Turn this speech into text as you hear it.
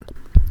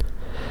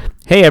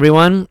Hey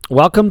everyone,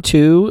 welcome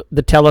to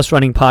the Tell Us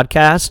Running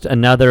podcast,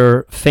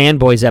 another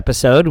Fanboys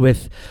episode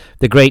with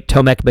the great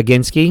Tomek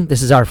Baginski.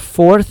 This is our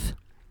fourth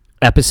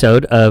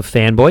episode of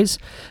Fanboys.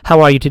 How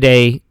are you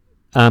today,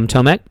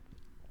 Tomek?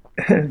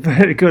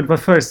 Very good, but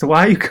first,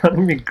 why are you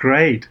calling me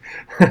great?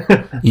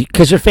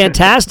 Because you're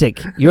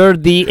fantastic. You're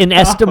the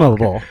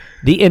inestimable. Oh, okay.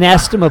 The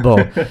inestimable.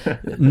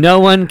 No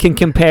one can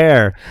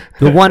compare.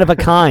 The one of a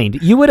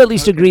kind. You would at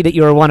least agree that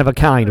you're a one of a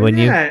kind,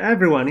 wouldn't you? Yeah,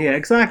 everyone. Yeah,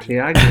 exactly.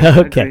 I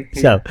Okay,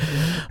 agree. so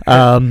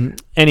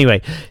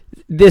anyway,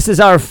 this is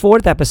our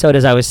fourth episode,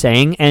 as I was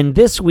saying, and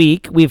this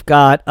week we've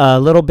got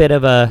a little bit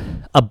of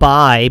a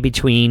bye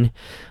between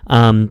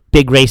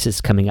big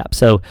races coming up.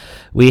 So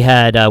we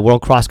had a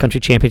World Cross Country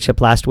Championship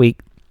last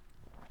week,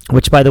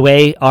 which, by the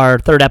way, our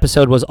third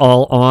episode was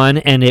all on,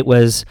 and it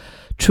was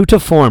true to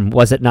form,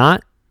 was it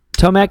not,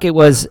 Tomek? It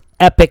was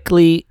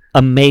epically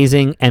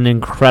amazing and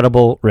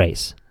incredible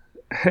race.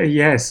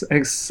 Yes,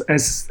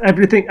 as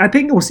everything. I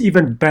think it was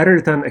even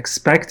better than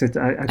expected.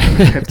 I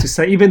have to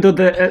say, even though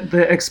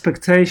the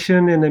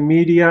expectation in the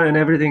media and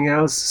everything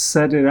else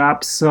set it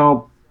up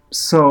so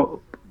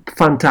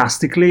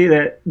fantastically,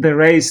 that the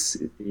race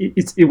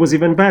it was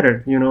even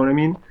better. You know what I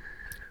mean?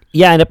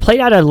 Yeah, and it played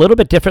out a little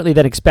bit differently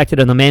than expected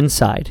on the men's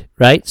side,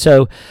 right?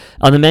 So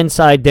on the men's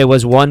side, there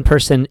was one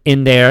person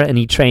in there, an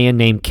Eritrean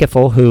named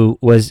Kiffel, who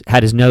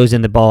had his nose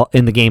in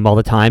the game all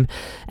the time,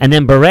 and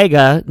then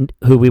Barega,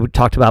 who we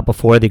talked about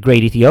before, the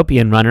great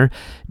Ethiopian runner,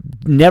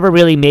 never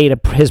really made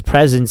his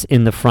presence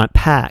in the front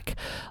pack.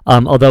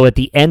 Although at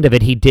the end of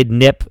it, he did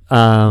nip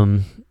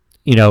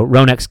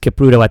Ronex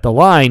Kipruto at the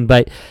line,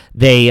 but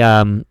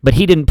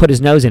he didn't put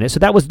his nose in it. So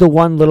that was the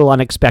one little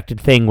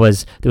unexpected thing,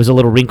 was there was a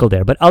little wrinkle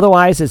there. But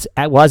otherwise, it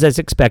was as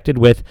expected,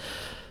 with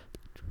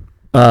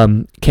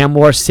Cam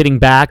Moore sitting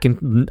back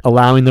and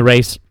allowing the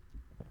race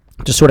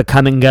to sort of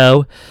come and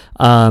go.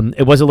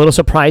 It was a little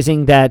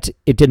surprising that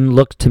it didn't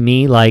look to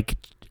me like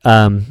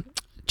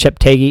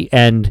Cheptegei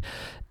and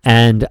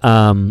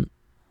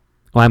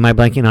why am I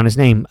blanking on his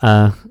name?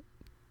 The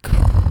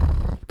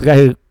guy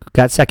who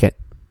got second.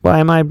 Why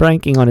am I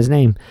blanking on his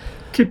name?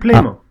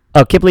 Kiplimo.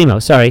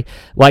 Kiplimo, sorry.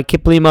 Why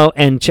Kiplimo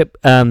and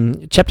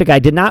Cheptegei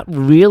did not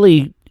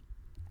really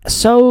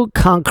so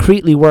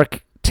concretely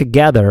work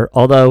together,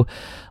 although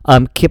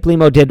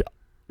Kiplimo did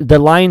the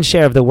lion's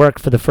share of the work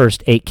for the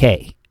first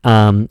 8K.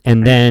 And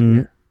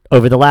then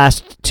over the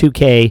last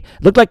 2K,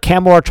 looked like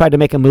Cam Moore tried to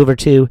make a move or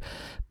two.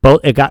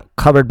 It got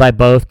covered by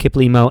both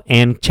Kiplimo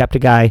and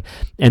Cheptegei,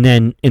 and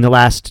then in the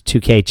last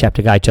 2K,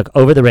 Cheptegei took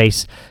over the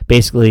race,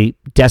 basically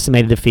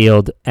decimated the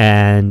field,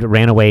 and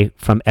ran away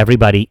from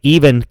everybody,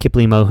 even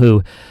Kiplimo,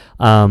 who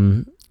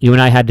you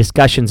and I had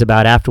discussions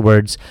about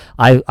afterwards.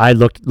 I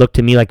looked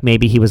to me like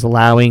maybe he was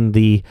allowing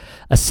the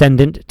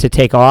ascendant to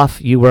take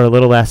off. You were a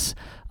little less.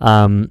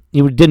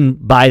 You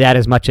didn't buy that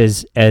as much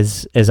as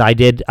I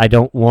did. I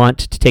don't want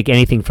to take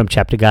anything from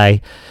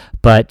Cheptegei,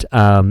 but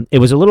it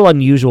was a little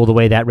unusual the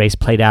way that race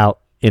played out,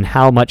 in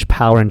how much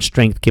power and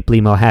strength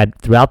Kiplimo had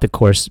throughout the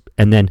course,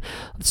 and then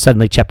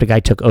suddenly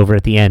Cheptegei took over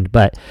at the end.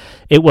 But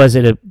it was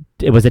a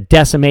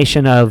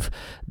decimation of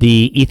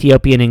the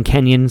Ethiopian and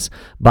Kenyans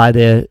by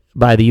the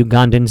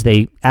Ugandans.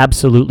 They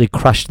absolutely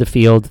crushed the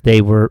field.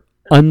 They were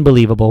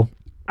unbelievable.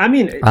 I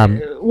mean,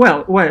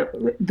 well,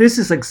 this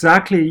is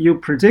exactly, you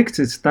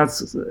predicted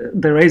that's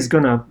the race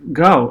gonna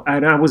go,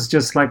 and I was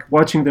just like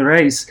watching the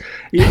race.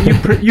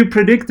 You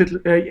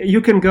predicted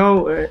you can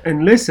go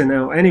and listen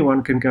now.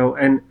 Anyone can go,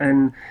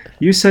 and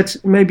you said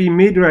maybe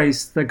mid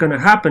race they're gonna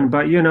happen,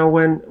 but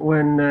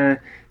when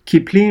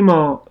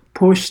Kiplimo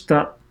pushed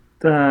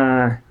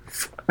the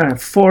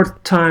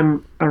fourth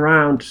time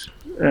around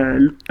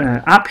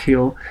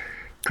uphill,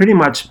 pretty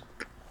much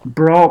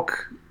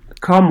broke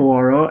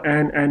Komoro,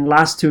 and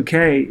last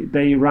 2K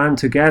they ran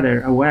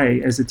together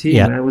away as a team.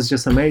 Yeah. It was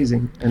just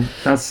amazing, and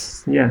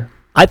that's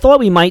I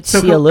thought we might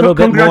see a little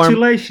bit more.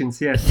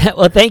 Congratulations, yes.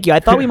 Well, thank you. I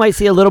thought we might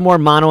see a little more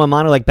mano a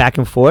mano, like back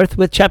and forth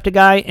with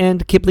Cheptegei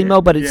and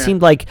Kiplimo, but it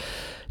seemed like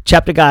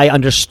Cheptegei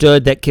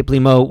understood that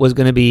Kiplimo was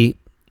going to be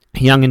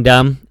young and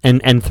dumb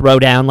and throw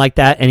down like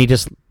that, and he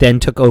just then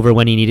took over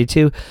when he needed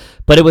to.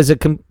 But it was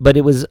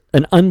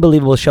an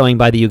unbelievable showing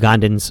by the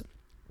Ugandans,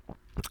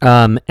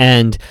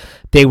 and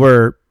they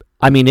were.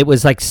 I mean, it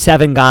was like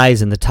 7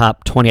 guys in the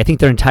top 20. I think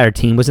their entire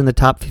team was in the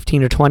top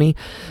 15 or 20,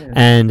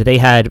 and they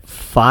had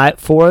 4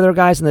 other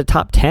guys in the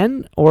top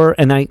 10,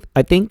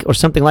 I think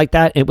something like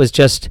that. It was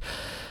just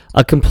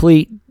a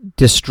complete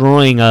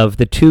destroying of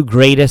the 2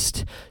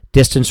 greatest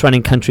distance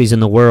running countries in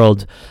the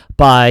world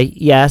by,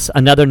 yes,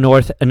 another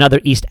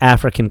East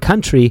African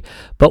country,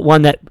 but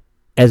one that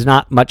is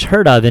not much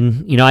heard of.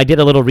 And I did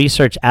a little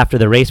research after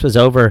the race was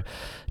over,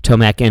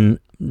 Tomek, and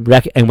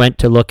went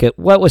to look at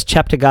what was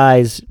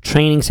Cheptegei's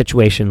training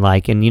situation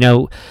like. And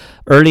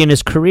early in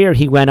his career,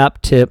 he went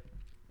up to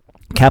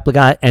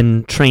Kapligat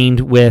and trained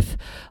with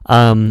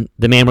the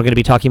man we're going to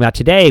be talking about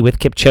today, with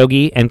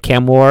Kipchoge and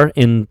Cam Moore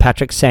in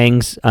Patrick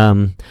Sang's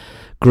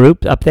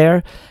group up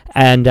there.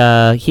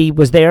 and he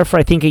was there for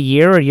I think a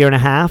year and a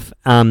half,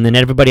 and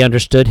everybody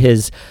understood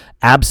his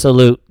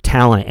absolute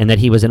talent and that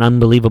he was an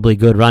unbelievably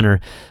good runner.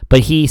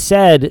 But he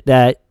said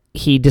that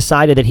he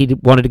decided that he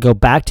wanted to go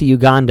back to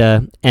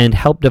Uganda and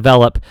help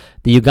develop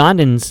the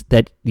Ugandans,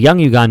 that young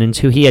Ugandans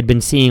who he had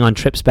been seeing on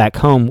trips back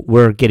home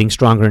were getting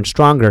stronger and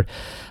stronger.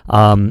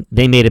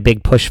 They made a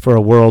big push for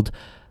a world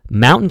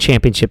mountain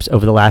championships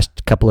over the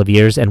last couple of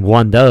years and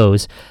won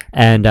those.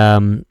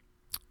 And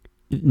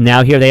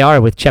now here they are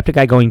with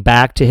Cheptegei going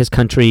back to his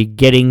country,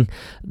 getting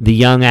the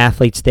young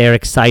athletes there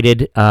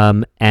excited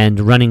and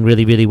running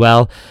really, really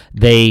well.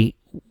 They,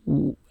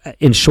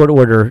 in short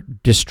order,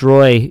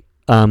 destroy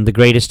the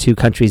greatest two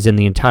countries in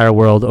the entire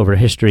world over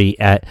history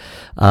at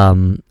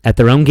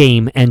their own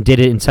game, and did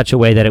it in such a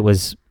way that it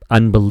was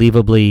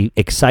unbelievably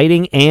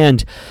exciting.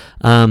 And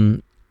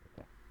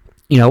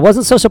it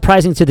wasn't so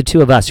surprising to the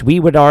two of us. We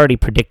would already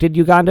predicted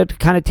Uganda to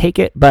kind of take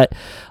it, but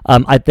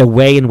the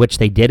way in which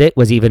they did it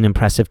was even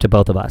impressive to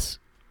both of us.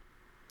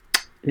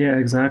 Yeah,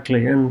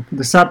 exactly. And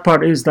the sad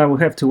part is that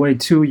we have to wait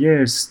 2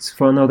 years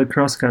for another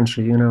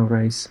cross-country,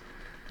 race.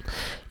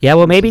 Yeah,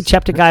 well, maybe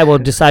Cheptegei will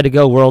decide to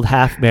go World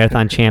Half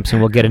Marathon Champs,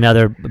 and we'll get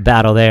another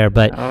battle there.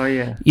 But,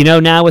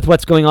 now with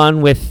what's going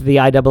on with the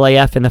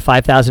IAAF and the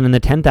 5,000 and the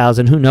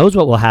 10,000, who knows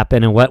what will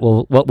happen and what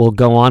will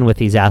go on with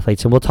these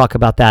athletes. And we'll talk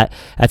about that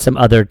at some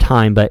other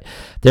time. But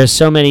there's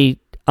so many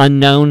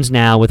unknowns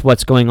now with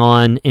what's going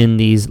on in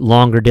these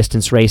longer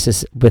distance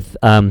races, with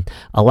a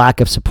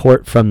lack of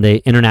support from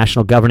the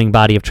international governing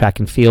body of track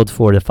and field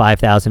for the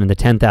 5,000 and the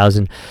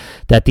 10,000,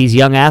 that these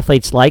young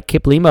athletes like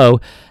Kiplimo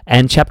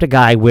and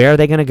Cheptegei, where are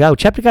they going to go?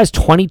 Cheptegei's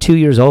 22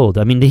 years old.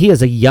 I mean, he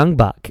is a young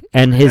buck,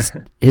 and his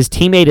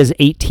teammate is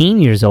 18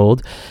 years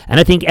old. And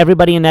I think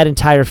everybody in that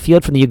entire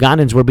field from the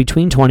Ugandans were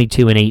between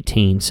 22 and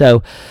 18.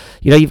 So,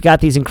 you've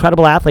got these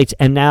incredible athletes,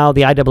 and now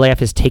the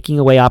IAAF is taking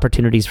away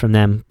opportunities from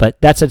them. But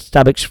that's a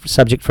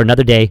subject for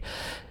another day.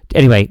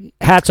 Anyway,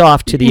 hats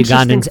off to the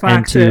Ugandans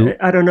fact, and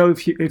to. I don't know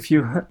if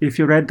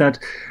you read that.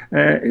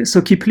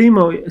 So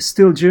Kiplimo,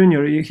 still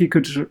junior, he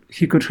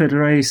could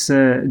race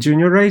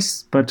junior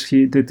race, but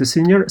he did the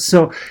senior.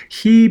 So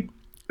he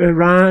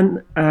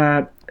ran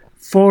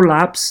 4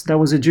 laps. That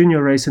was a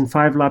junior race, and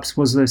 5 laps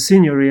was a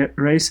senior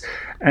race.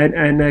 And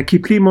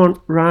Kiplimo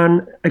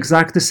ran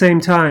exact the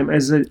same time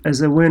as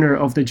a winner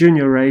of the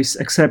junior race,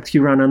 except he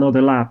ran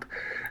another lap.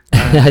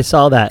 I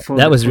saw that.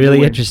 That was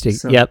really interesting.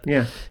 So, yep.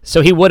 Yeah.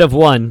 So he would have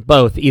won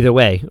both either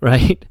way,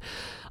 right?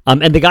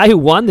 And the guy who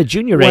won the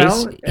junior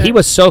race, he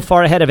was so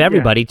far ahead of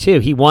everybody too.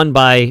 He won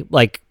by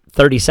like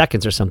 30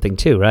 seconds or something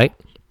too, right?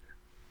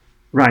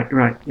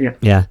 Right. Yeah.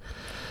 Yeah.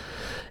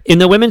 In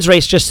the women's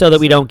race, just so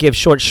that we don't give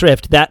short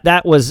shrift,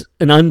 that was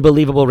an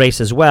unbelievable race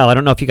as well. I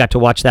don't know if you got to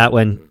watch that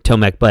one,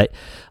 Tomek, but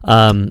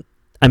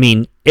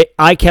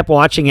I kept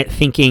watching it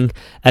thinking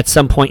at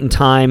some point in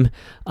time,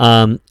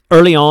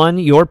 early on,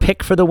 your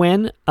pick for the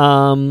win,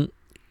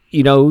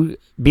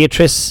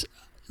 Beatrice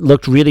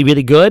looked really,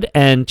 really good,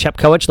 and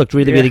Chepkoech looked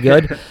really, really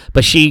good,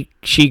 but she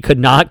could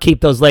not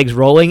keep those legs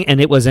rolling, and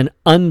it was an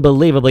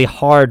unbelievably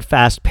hard,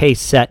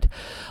 fast-paced set.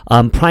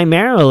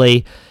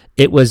 Primarily,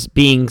 it was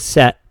being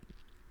set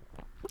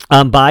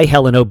by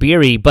Hellen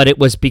Obiri, but it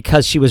was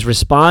because she was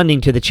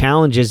responding to the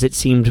challenges, it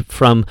seemed,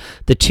 from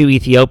the two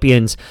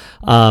Ethiopians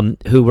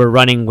who were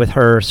running with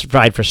her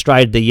stride for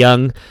stride, the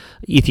young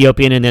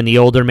Ethiopian and then the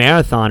older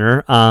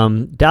marathoner,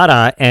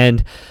 Dada.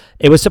 And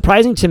it was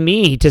surprising to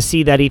me to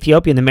see that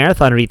Ethiopian, the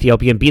marathoner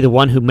Ethiopian, be the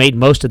one who made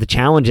most of the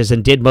challenges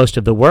and did most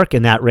of the work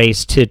in that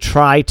race to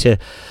try to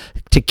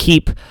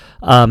keep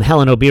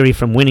Hellen Obiri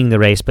from winning the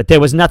race, but there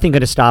was nothing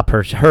going to stop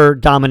her. Her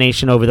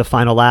domination over the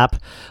final lap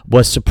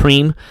was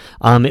supreme.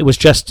 It was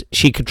just,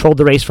 she controlled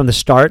the race from the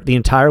start the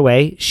entire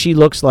way. She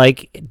looks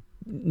like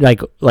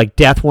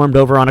death warmed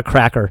over on a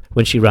cracker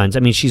when she runs. I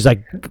mean, she's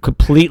like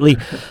completely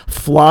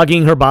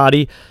flogging her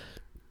body.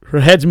 Her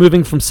head's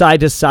moving from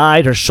side to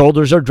side. Her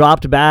shoulders are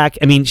dropped back.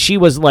 I mean, she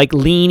was like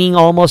leaning,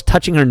 almost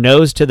touching her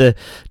nose to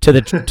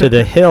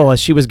the hill as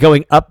she was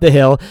going up the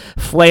hill,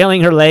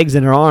 flailing her legs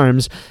and her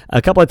arms.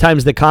 A couple of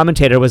times the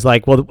commentator was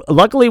like, well,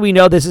 luckily we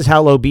know this is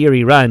how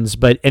Obiri runs,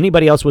 but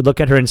anybody else would look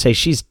at her and say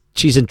she's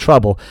in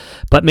trouble.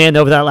 But man,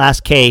 over that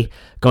last K,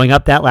 going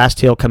up that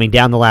last hill, coming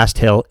down the last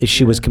hill,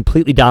 she was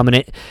completely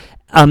dominant.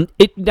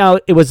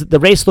 The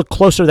race looked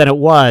closer than it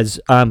was,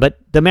 but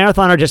the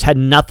marathoner just had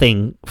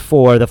nothing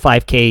for the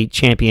 5K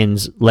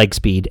champions' leg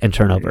speed and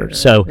turnover. Yeah,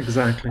 so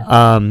exactly.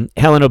 Hellen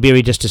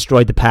Obiri just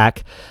destroyed the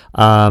pack.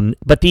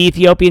 But the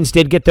Ethiopians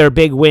did get their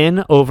big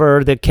win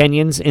over the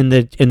Kenyans in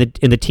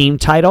the team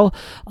title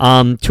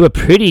to a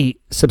pretty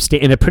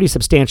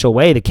substantial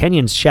way. The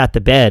Kenyans shat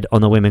the bed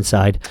on the women's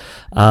side.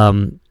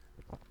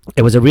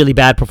 It was a really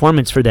bad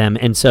performance for them.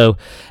 And so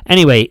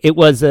anyway, it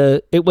was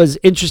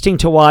interesting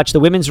to watch. The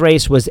women's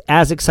race was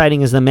as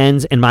exciting as the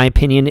men's, in my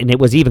opinion, and it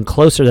was even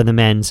closer than the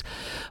men's.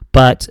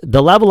 But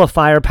the level of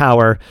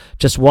firepower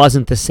just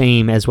wasn't the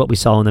same as what we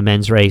saw in the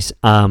men's race.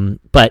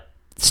 But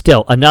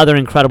Still, another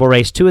incredible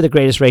race. Two of the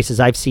greatest races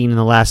I've seen in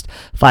the last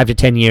 5 to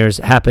 10 years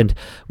happened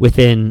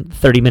within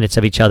 30 minutes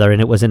of each other,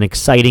 and it was an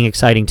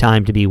exciting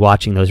time to be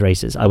watching those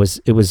races.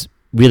 It was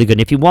really good.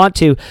 And if you want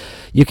to,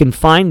 you can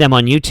find them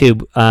on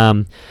YouTube,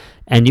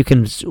 and you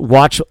can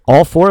watch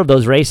all 4 of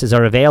those races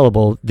are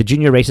available. The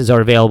junior races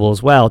are available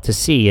as well to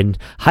see, and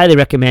highly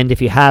recommend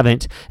if you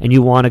haven't and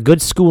you want a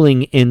good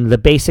schooling in the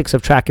basics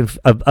of track and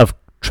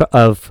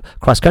of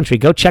cross country,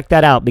 go check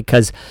that out,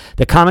 because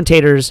the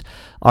commentators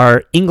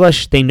are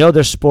English. They know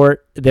their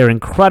sport. They're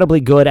incredibly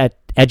good at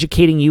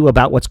educating you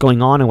about what's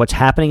going on and what's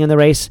happening in the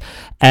race.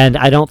 And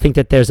I don't think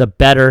that there's a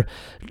better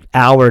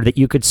hour that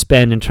you could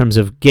spend in terms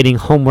of getting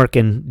homework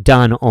and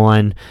done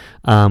on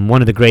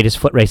one of the greatest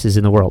foot races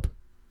in the world.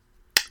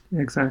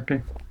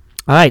 Exactly.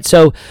 All right,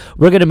 so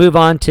we're going to move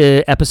on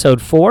to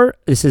episode 4.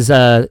 This is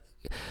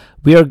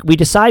we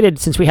decided,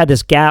 since we had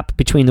this gap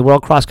between the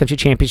World Cross Country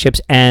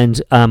Championships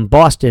and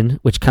Boston,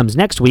 which comes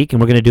next week,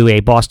 and we're going to do a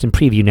Boston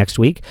preview next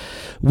week,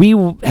 we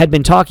had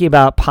been talking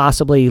about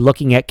possibly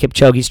looking at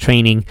Kipchoge's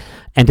training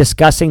and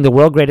discussing the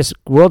world's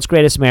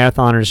greatest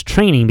marathoners'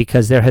 training,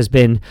 because there has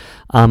been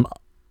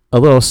a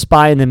little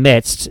spy in the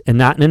midst, and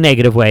not in a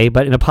negative way,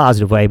 but in a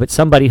positive way, but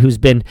somebody who's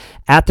been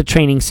at the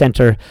training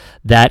center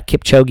that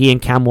Kipchoge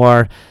and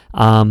Kamworor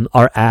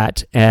are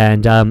at,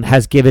 and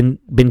has been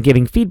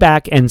giving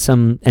feedback and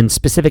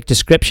specific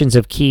descriptions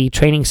of key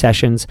training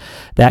sessions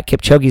that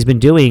Kipchoge's been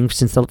doing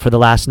for the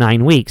last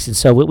 9 weeks. And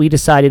so what we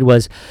decided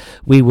was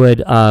we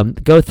would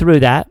go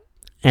through that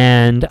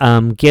and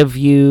give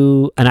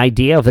you an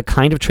idea of the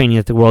kind of training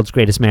that the world's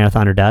greatest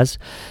marathoner does,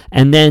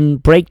 and then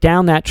break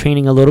down that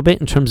training a little bit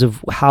in terms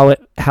of how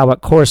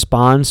it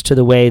corresponds to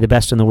the way the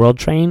best in the world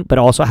train, but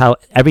also how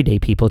everyday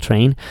people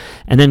train,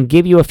 and then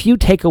give you a few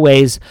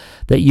takeaways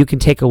that you can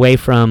take away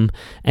from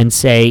and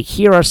say,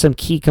 here are some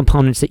key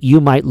components that you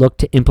might look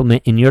to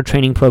implement in your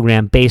training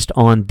program based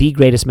on the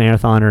greatest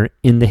marathoner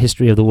in the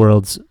history of the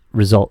world's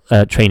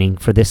training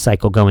for this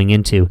cycle going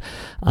into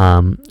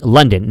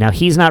London. Now,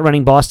 he's not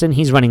running Boston,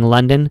 he's running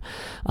London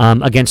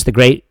against the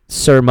great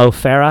Sir Mo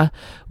Farah,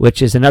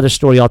 which is another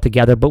story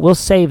altogether, but we'll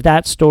save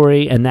that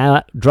story and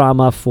that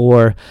drama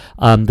for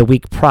the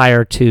week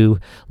prior to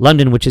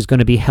London, which is going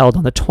to be held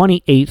on the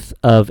 28th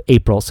of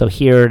April, so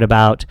here at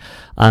about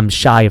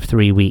shy of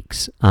 3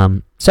 weeks.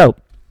 So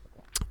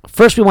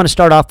first we want to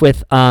start off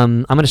with,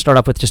 I'm going to start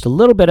off with just a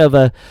little bit of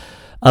a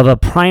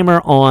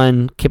primer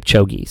on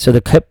Kipchoge. So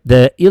the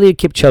Eliud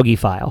Kipchoge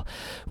file,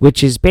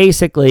 which is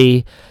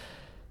basically,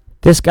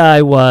 this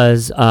guy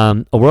was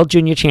a world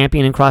junior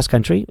champion in cross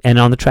country and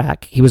on the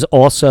track. He was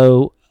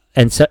also,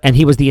 and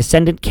he was the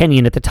ascendant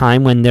Kenyan at the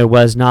time when there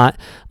was not,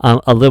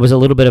 there was a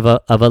little bit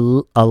of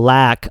a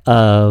lack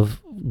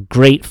of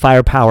great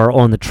firepower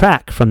on the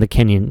track from the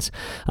Kenyans.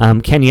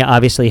 Kenya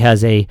obviously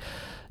has a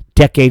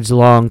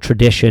decades-long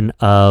tradition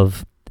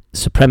of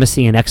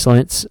supremacy and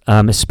excellence,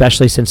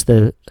 especially since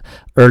the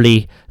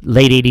late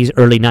 80s,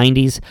 early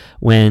 90s,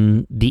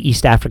 when the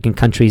East African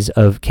countries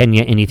of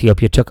Kenya and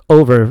Ethiopia took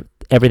over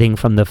everything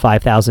from the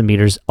 5,000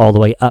 meters all the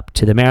way up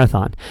to the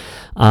marathon.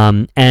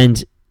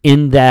 And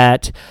in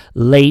that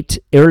early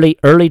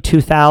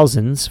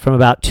 2000s, from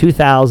about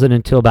 2000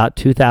 until about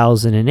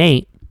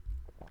 2008,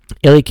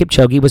 Eliud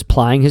Kipchoge was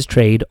plying his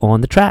trade on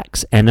the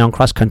tracks and on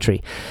cross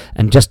country,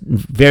 and just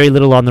very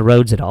little on the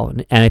roads at all.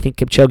 And I think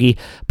Kipchoge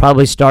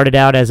probably started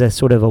out as a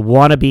sort of a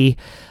wannabe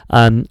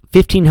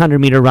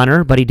 1,500-meter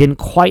runner, but he didn't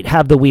quite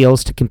have the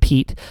wheels to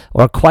compete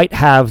or quite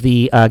have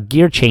the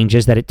gear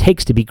changes that it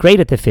takes to be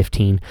great at the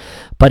 15.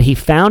 But he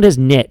found his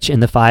niche in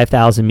the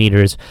 5,000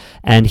 meters,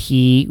 and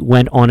he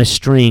went on a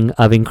string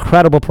of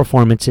incredible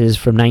performances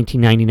from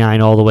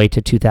 1999 all the way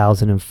to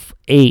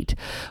 2008,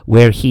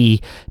 where he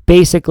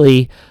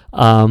basically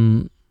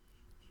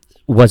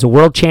was a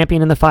world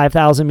champion in the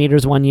 5,000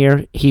 meters one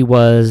year. He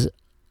was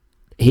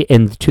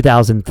in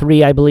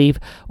 2003, I believe,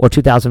 or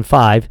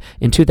 2005.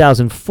 In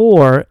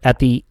 2004, at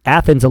the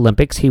Athens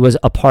Olympics, he was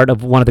a part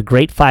of one of the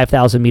great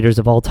 5,000 meters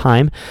of all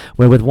time,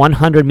 where with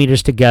 100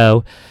 meters to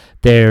go,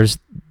 there's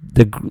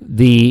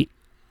the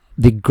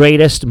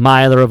greatest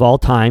miler of all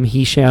time,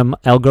 Hicham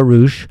El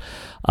Guerrouj,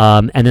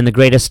 and then the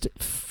greatest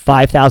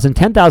 5,000,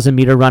 10,000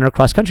 meter runner,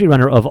 cross-country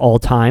runner of all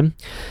time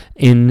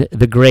in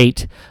the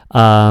great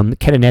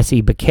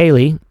Kenenisa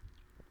Bekele.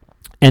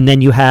 And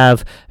then you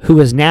have, who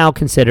is now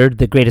considered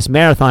the greatest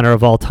marathoner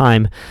of all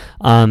time,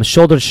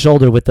 shoulder to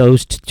shoulder with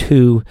those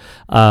two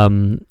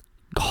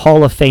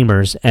Hall of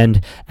Famers.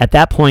 And at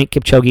that point,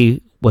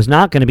 Kipchoge was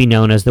not going to be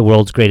known as the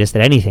world's greatest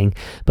at anything,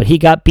 but he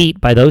got beat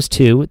by those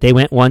two. They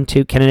went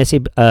 1-2.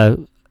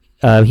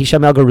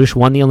 Hicham El Guerrouj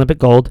won the Olympic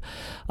gold.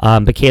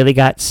 Bekele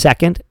got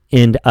second,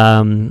 and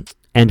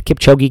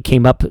Kipchoge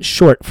came up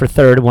short for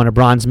third, won a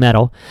bronze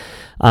medal.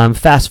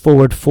 Fast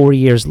forward 4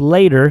 years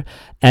later,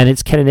 and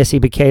it's Kenenisa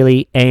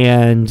Bekele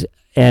and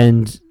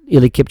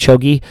Eliud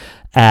Kipchoge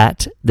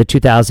at the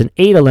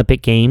 2008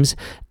 Olympic Games,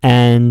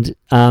 and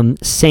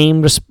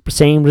same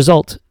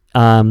result.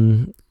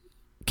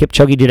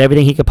 Kipchoge did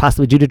everything he could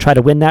possibly do to try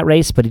to win that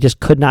race, but he just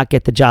could not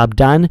get the job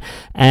done.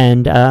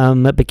 And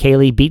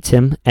Bekele beats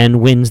him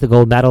and wins the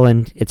gold medal,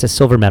 and it's a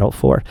silver medal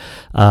for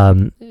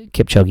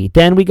Kipchoge.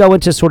 Then we go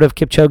into sort of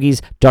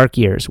Kipchoge's dark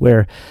years,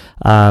 where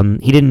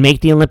he didn't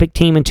make the Olympic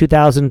team in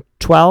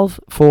 2012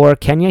 for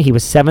Kenya. He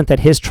was 7th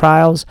at his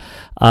trials,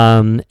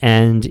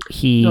 and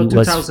he no,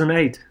 was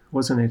 2008,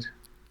 wasn't it?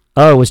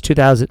 Oh, it was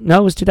 2000.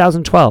 No, it was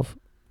 2012.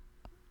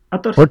 I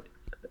thought.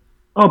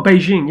 Oh,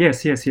 Beijing.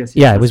 Yes.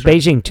 Yeah, it was right.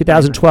 Beijing,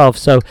 2012.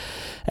 So,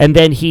 and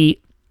then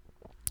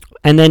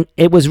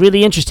it was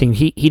really interesting.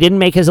 He didn't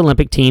make his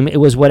Olympic team. It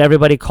was what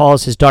everybody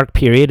calls his dark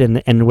period,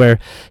 and where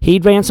he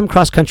ran some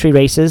cross country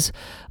races,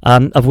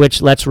 of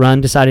which Let's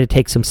Run decided to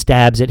take some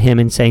stabs at him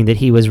and saying that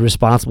he was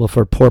responsible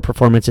for poor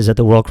performances at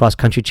the World Cross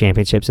Country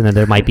Championships, and that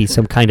there might be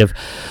some kind of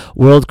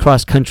World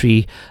Cross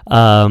Country,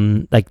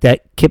 like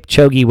that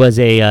Kipchoge was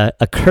a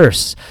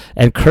curse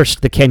and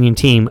cursed the Kenyan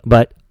team,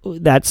 but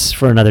that's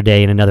for another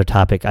day and another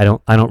topic. I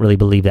don't really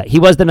believe that. He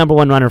was the number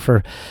one runner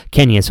for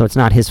Kenya, so it's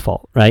not his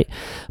fault, right?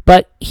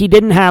 But he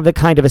didn't have the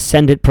kind of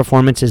ascendant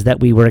performances that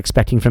we were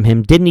expecting from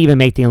him. Didn't even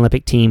make the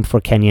Olympic team for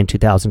Kenya in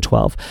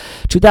 2012.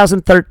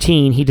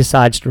 2013, he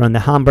decides to run the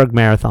Hamburg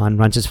Marathon,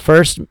 runs his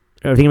first,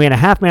 I think he ran a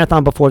half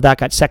marathon before that,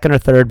 got second or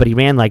third, but he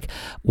ran like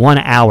 1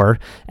 hour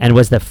and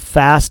was the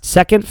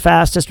second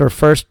fastest or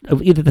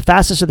either the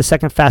fastest or the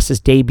second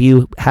fastest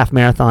debut half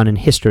marathon in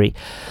history.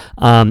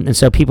 And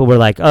so people were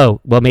like, oh,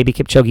 well, maybe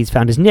Kipchoge's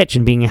found his niche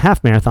in being a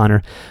half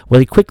marathoner.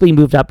 Well, he quickly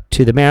moved up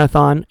to the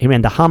marathon. He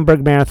ran the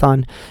Hamburg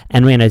Marathon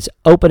and ran his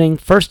opening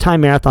first time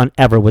marathon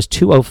ever was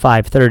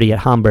 2:05:30 at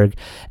Hamburg.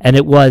 And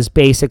it was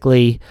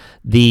basically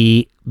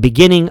the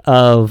beginning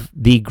of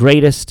the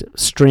greatest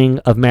string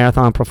of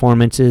marathon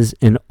performances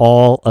in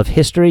all of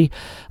history.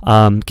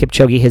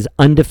 Kipchoge is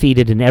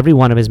undefeated in every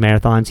one of his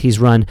marathons. He's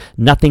run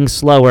nothing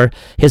slower.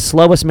 His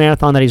slowest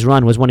marathon that he's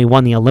run was when he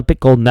won the Olympic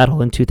gold medal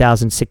in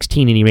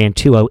 2016, and he ran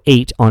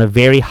 2:08 on a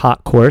very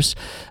hot course,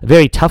 a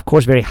very tough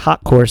course, very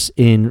hot course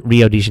in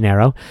Rio de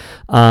Janeiro.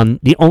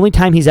 The only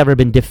time he's ever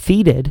been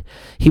defeated,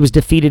 he was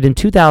defeated in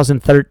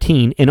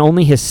 2013 in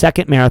only his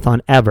second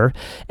marathon ever,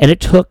 and it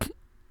took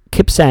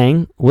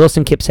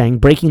Wilson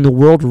Kipsang, breaking the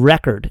world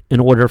record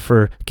in order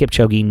for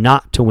Kipchoge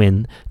not to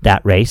win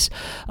that race.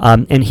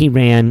 And he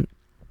ran,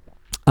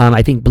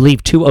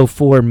 believe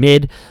 2:04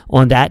 mid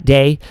on that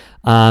day.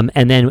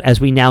 And then, as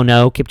we now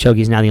know, Kipchoge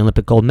is now the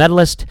Olympic gold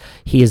medalist.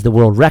 He is the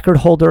world record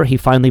holder. He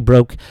finally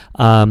broke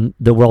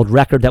the world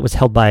record that was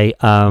held by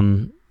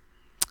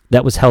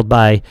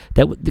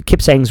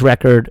Kipsang's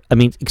record.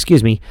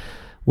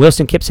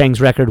 Wilson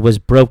Kipsang's record was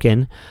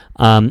broken,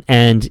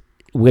 and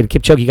when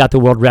Kipchoge got the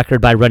world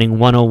record by running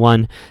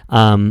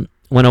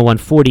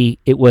 1:01:40,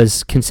 it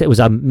was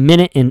a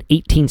minute and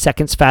 18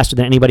 seconds faster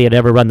than anybody had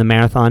ever run the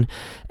marathon.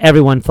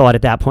 Everyone thought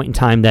at that point in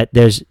time that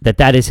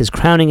that is his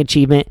crowning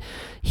achievement.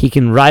 He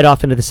can ride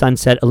off into the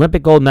sunset.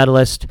 Olympic gold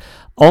medalist,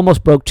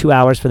 almost broke 2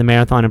 hours for the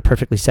marathon in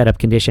perfectly set up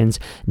conditions.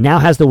 Now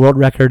has the world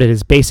record and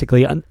is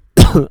basically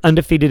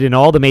undefeated in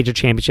all the major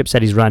championships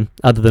that he's run,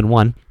 other than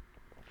one.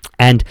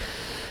 And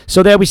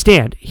so there we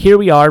stand. Here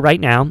we are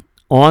right now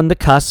on the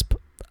cusp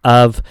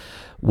of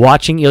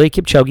watching Eliud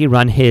Kipchoge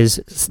run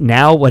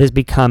what has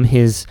become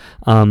his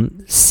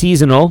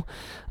seasonal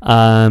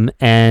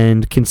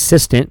and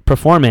consistent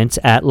performance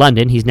at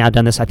London. He's now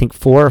done this, I think,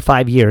 4 or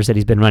 5 years that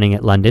he's been running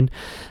at London.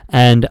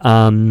 And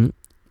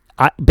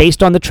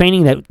based on the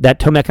training that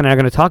Tomek and I are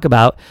going to talk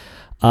about,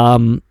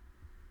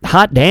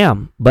 hot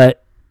damn,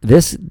 but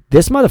this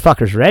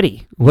motherfucker's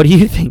ready. What do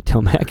you think,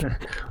 Tomek?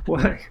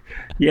 Well,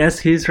 yes,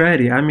 he's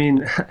ready. I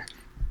mean,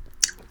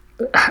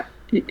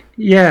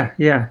 yeah.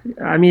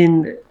 I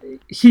mean,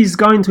 he's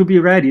going to be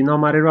ready no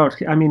matter what.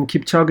 I mean,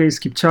 Kipchoge is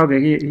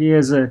Kipchoge.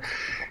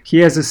 He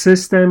has a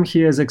system.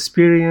 He has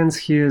experience.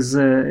 He has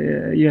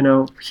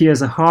he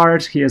has a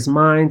heart. He has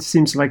mind.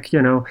 Seems like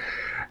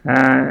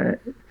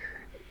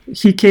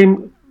he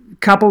came a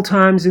couple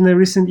times in the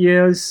recent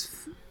years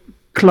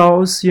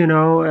close.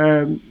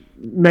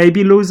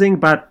 Maybe losing,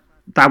 but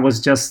that was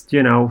just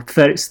still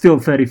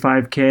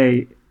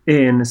 35K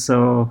in.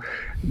 So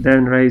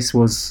then race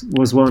was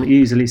won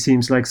easily.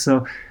 Seems like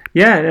so.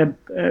 Yeah,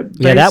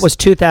 that was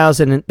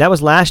 2000. That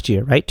was last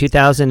year, right?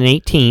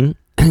 2018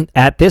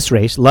 at this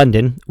race,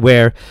 London,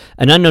 where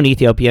an unknown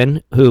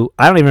Ethiopian, who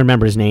I don't even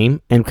remember his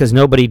name, and because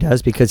nobody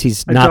does, because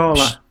he's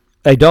not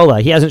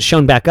Idola. He hasn't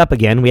shown back up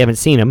again. We haven't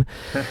seen him.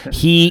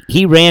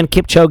 He ran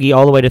Kipchoge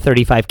all the way to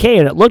 35K,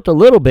 and it looked a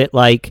little bit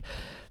like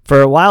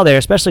for a while there,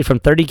 especially from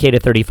 30K to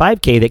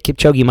 35K, that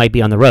Kipchoge might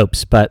be on the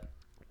ropes, but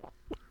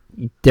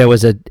there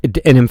was an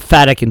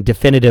emphatic and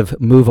definitive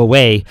move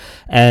away,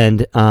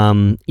 and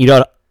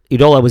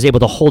Idola was able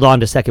to hold on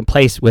to second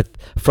place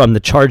from the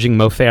charging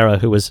Mo Farah,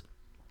 who was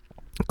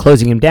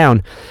closing him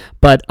down.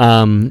 But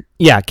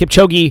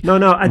Kipchoge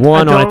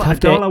won on a tough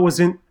day.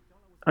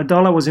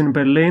 Idola was in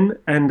Berlin,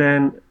 and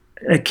then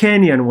a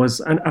Kenyan was,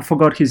 and I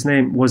forgot his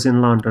name, was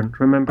in London.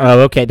 Remember?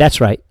 Oh, okay,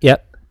 that's right.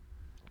 Yep.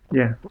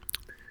 Yeah.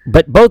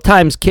 But both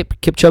times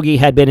Kipchoge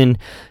had been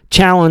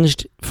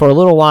challenged for a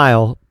little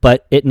while,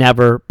 but it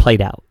never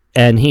played out.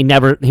 and he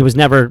was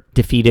never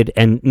defeated,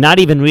 and not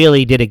even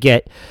really did it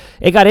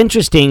got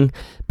interesting.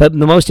 But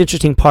the most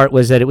interesting part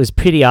was that it was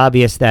pretty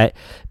obvious that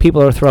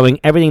people are throwing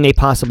everything they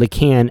possibly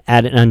can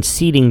at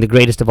unseating the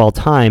greatest of all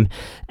time,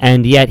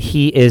 and yet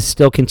he is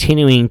still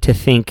continuing to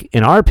think,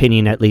 in our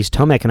opinion at least,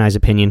 Tomek and I's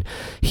opinion,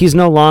 he's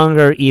no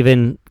longer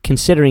even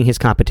considering his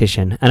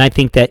competition. And I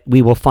think that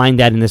we will find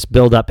that in this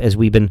build-up as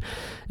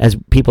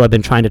people have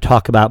been trying to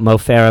talk about Mo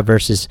Farah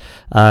versus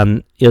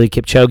Eliud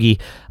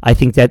Kipchoge. I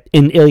think that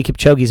in Eliud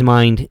Kipchoge's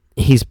mind,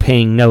 he's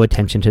paying no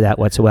attention to that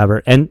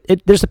whatsoever. And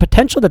there's a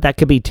potential that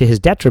could be to his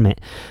detriment.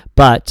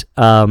 But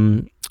we're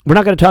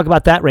not going to talk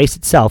about that race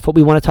itself. What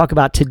we want to talk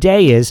about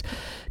today is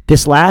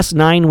this last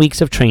 9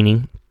 weeks of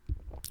training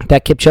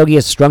that Kipchoge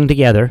has strung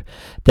together,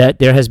 that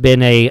there has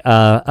been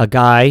a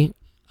guy,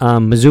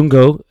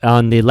 Mzungu,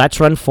 on the Let's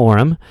Run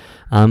forum.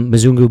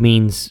 Mzungu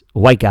means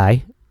white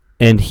guy,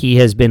 and he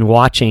has been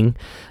watching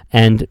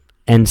and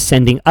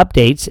sending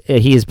updates.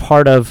 He is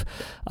part of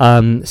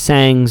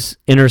Sang's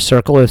inner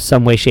circle of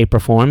some way, shape, or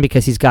form,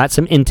 because he's got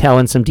some intel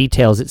and some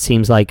details, it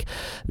seems like,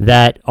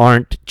 that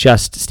aren't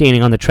just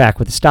standing on the track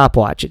with a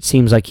stopwatch. It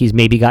seems like he's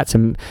maybe got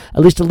some,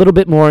 at least a little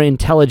bit more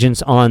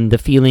intelligence on the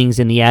feelings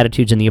and the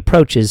attitudes and the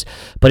approaches,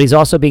 but he's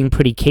also being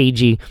pretty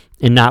cagey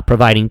in not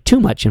providing too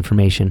much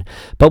information.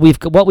 But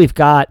what we've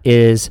got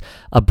is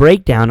a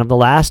breakdown of the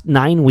last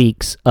 9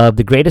 weeks of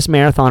the greatest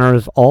marathoner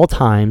of all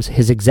times,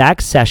 his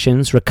exact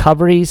sessions,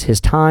 recoveries, his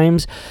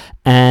times,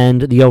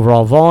 and the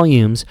overall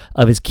volumes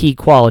of his key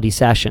quality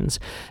sessions.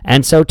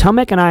 And so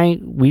Tomek and I,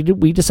 we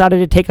decided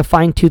to take a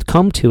fine-tooth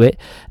comb to it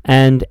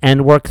and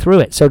work through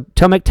it. So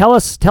Tomek,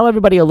 tell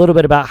everybody a little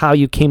bit about how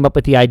you came up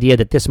with the idea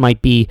that this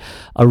might be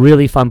a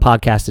really fun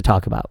podcast to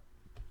talk about.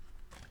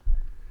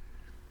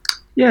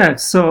 Yeah,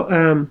 so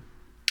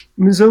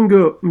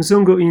Mzungu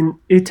in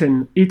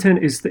Iten.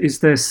 Iten is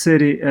the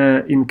city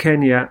in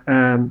Kenya.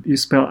 You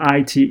spell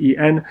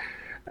Iten.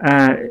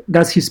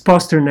 That's his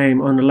poster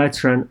name on the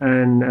Let's Run,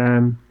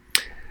 and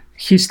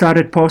he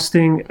started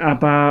posting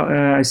about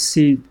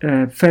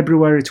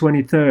February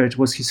 23rd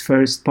was his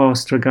first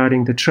post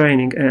regarding the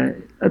training.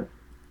 At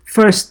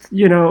first,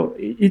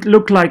 it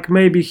looked like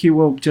maybe he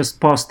will just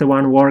post the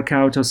one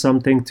workout or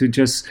something to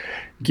just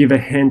give a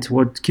hint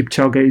what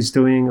Kipchoge is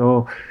doing,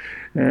 or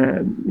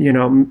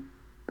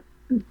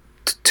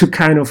to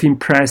kind of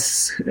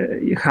impress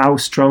how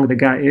strong the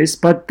guy is.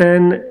 But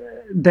then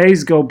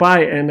days go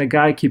by and the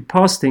guy keep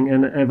posting,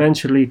 and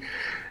eventually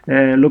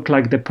look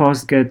like the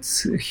post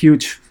gets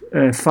huge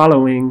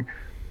following,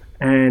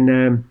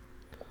 and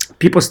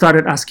people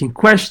started asking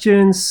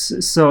questions.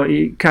 So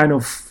it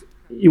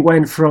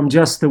went from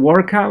just the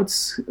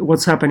workouts,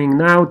 what's happening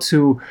now,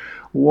 to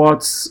what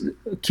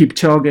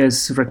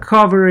Kipchoge's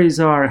recoveries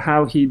are,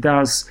 how he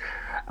does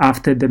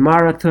after the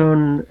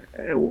marathon,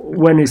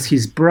 when is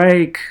his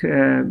break,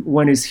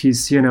 when is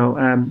his,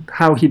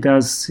 how he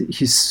does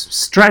his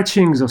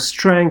stretchings or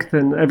strength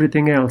and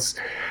everything else.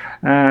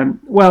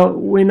 Well,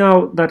 we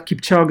know that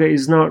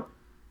Kipchoge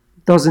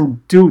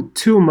doesn't do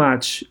too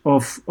much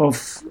of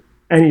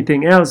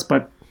anything else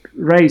but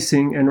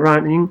racing and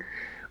running,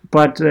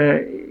 but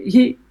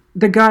the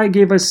guy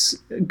gave us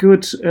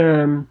good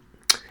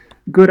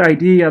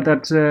idea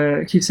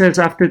that he says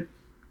after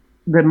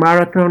the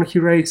marathon he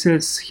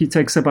races, he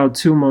takes about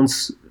 2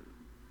 months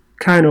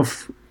kind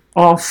of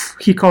off.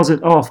 He calls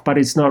it off, but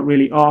it's not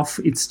really off.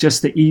 It's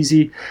just the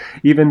easy,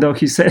 even though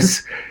he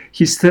says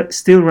he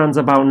still runs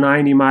about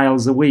 90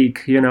 miles a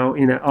week, in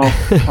an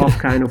off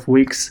kind of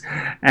weeks,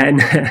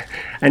 and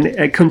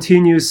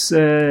continues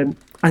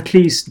at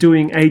least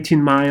doing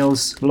 18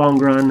 miles long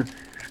run.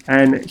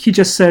 And he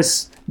just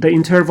says the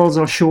intervals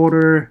are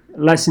shorter,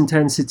 less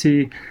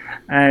intensity,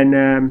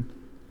 and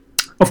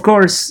of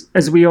course,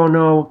 as we all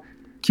know,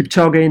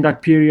 Kipchoge in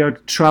that period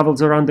travels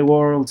around the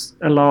world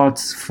a lot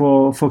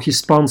for his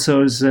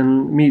sponsors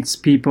and meets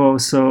people.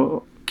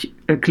 So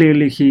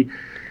clearly he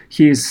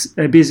is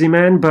a busy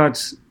man.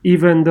 But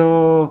even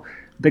though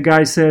the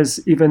guy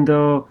says, even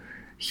though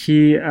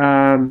he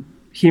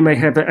may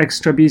have an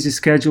extra busy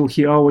schedule,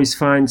 he always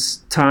finds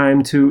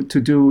time to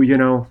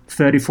do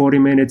 30, 40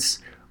 minutes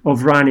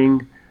of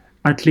running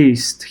at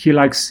least. He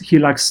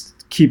likes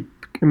keep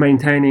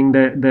maintaining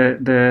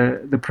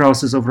the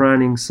process of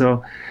running.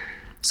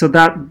 So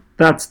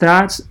that's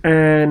that.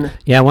 And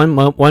yeah,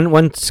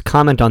 one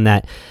comment on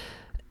that.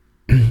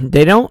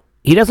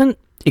 He doesn't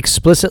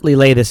explicitly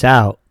lay this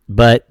out,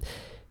 but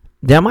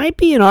there might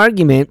be an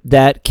argument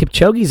that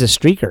Kipchoge's a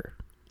streaker.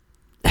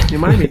 It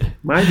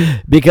might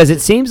be. Because it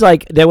seems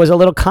like there was a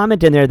little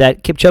comment in there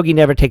that Kipchoge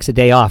never takes a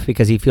day off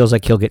because he feels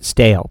like he'll get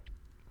stale.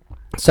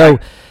 So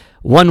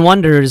one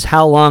wonders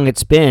how long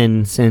it's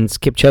been since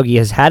Kipchoge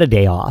has had a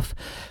day off.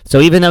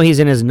 So even though he's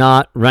in his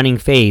not running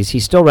phase,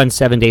 he still runs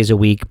 7 days a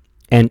week.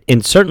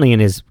 and certainly in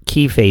his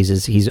key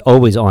phases, he's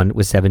always on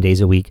with 7 days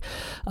a week.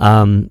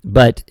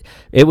 But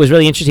it was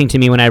really interesting to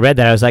me when I read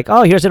that. I was like,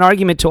 oh, here's an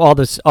argument to all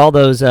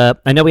those.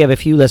 I know we have a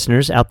few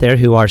listeners out there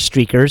who are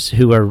streakers,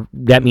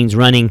 that means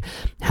running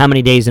how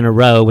many days in a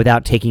row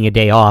without taking a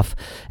day off.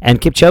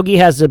 And Kipchoge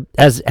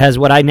has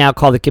what I now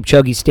call the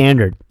Kipchoge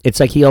standard. It's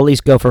like he'll at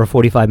least go for a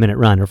 45-minute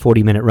run or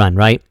 40-minute run,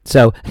 right?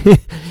 So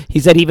he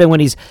said even when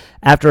he's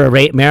after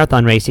a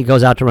marathon race, he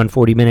goes out to run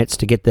 40 minutes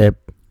to get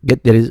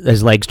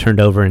his legs turned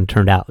over and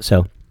turned out.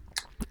 So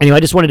anyway, I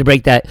just wanted to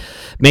make that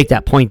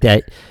point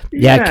that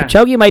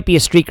Kipchoge might be a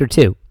streaker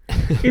too.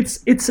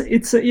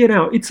 it's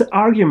an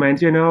argument,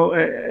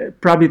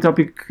 probably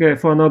topic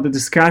for another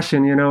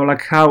discussion,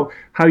 like how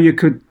you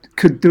could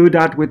do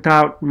that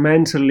without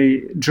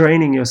mentally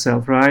draining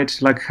yourself, right?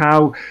 Like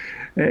how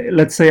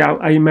let's say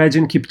I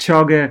imagine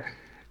Kipchoge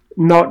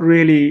not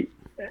really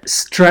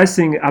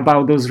stressing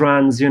about those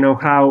runs,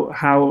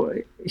 how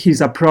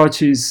his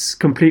approach is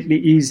completely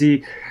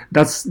easy.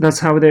 That's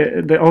how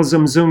the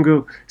Ozam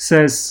Zungu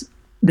says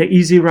the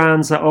easy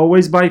runs are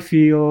always by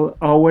feel,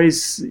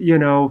 always,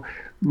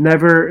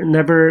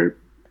 never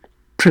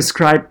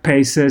prescribed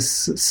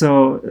paces.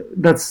 So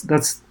that's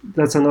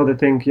another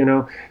thing,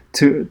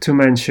 to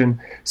mention.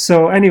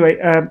 So anyway,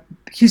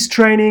 his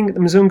training,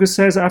 Mzungu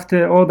says,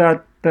 after all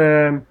that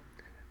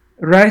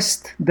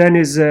rest, then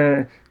is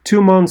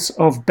 2 months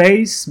of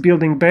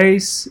building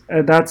base.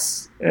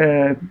 That's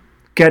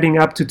getting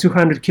up to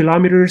 200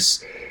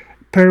 kilometers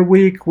per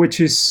week, which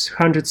is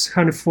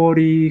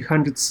 140,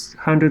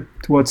 100,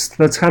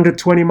 that's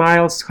 120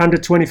 miles,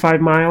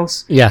 125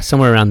 miles. Yeah,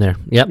 somewhere around there.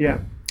 Yep. Yeah.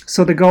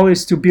 So the goal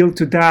is to build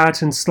to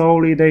that, and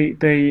slowly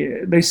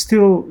they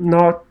still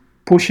not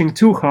pushing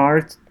too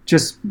hard,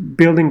 just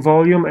building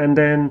volume, and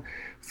then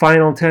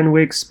final 10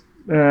 weeks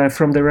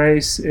from the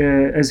race,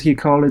 as he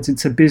called it,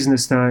 it's a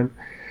business time.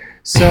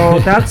 So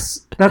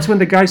that's when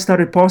the guy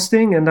started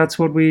posting, and that's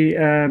what we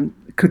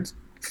could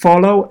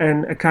follow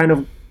and kind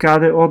of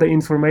gather all the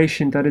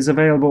information that is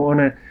available on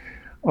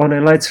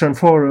a Let's Run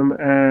forum.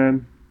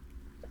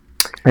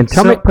 And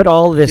Tomek put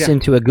all this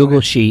into a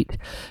Google sheet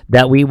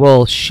that we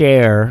will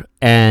share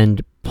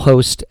and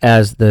post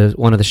as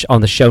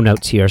on the show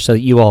notes here, so that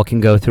you all can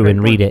go through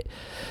and read it.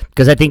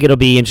 Because I think it'll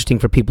be interesting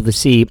for people to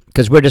see,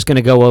 because we're just going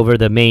to go over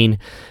the main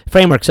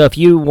framework. So if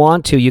you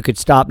want to, you could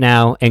stop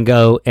now and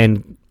go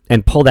and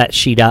pull that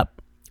sheet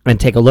up and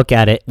take a look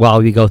at it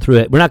while we go through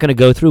it. We're not going to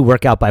go through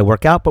workout by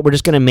workout, but we're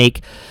just going to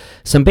make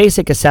some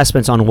basic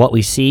assessments on what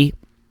we see.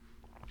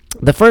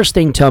 The first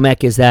thing,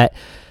 Tomek, is that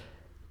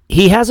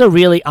he has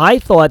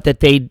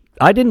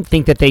I didn't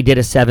think that they did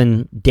a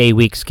 7-day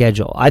week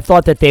schedule. I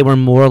thought that they were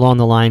more along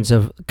the lines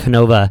of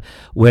Canova,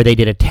 where they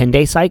did a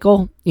 10-day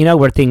cycle,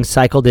 where things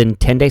cycled in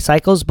 10-day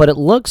cycles. But it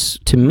looks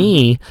to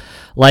me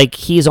like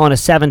he's on a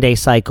 7-day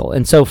cycle.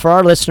 And so for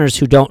our listeners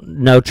who don't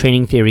know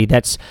training theory,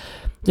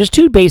 there's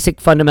two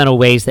basic fundamental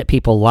ways that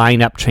people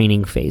line up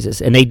training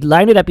phases. And they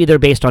line it up either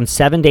based on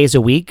 7 days a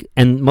week,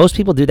 and most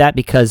people do that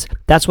because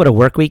that's what a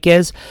work week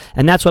is,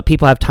 and that's what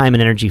people have time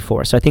and energy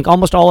for. So I think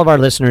almost all of our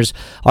listeners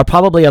are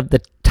probably of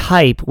the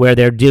type where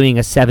they're doing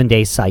a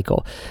 7-day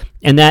cycle.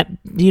 And that,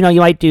 you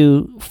might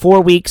do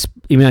 4 weeks,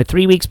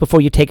 3 weeks before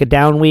you take a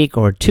down week,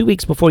 or 2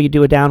 weeks before you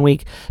do a down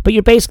week. But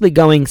you're basically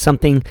going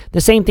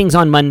the same things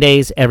on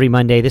Mondays every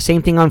Monday, the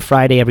same thing on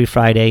Friday every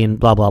Friday, and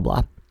blah, blah,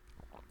 blah.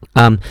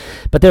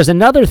 But there's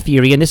another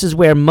theory, and this is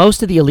where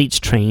most of the elites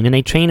train, and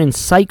they train in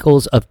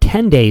cycles of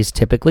 10 days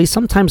typically.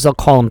 Sometimes they'll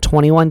call them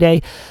 21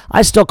 day.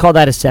 I still call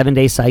that a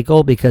 7-day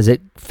cycle because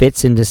it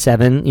fits into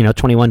 7.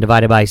 21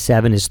 divided by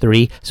 7 is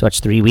 3, so it's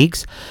 3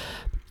 weeks.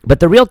 But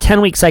the real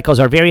 10-week cycles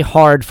are very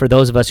hard for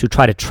those of us who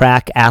try to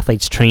track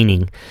athletes'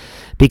 training,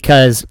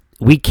 because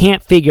we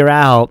can't figure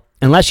out,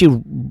 unless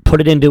you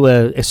put it into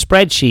a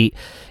spreadsheet,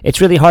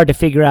 it's really hard to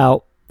figure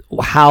out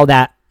how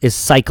that is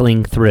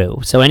cycling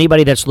through. So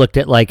anybody that's looked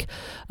at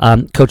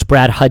Coach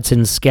Brad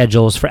Hudson's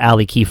schedules for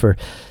Ali Kiefer,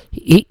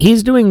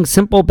 he's doing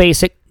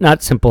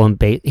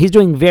he's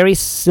doing very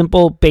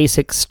simple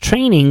basics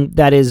training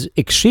that is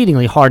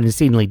exceedingly hard and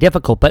exceedingly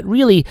difficult, but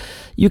really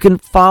you can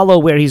follow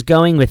where he's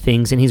going with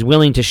things, and he's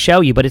willing to show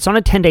you, but it's on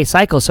a 10-day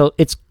cycle, so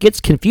it gets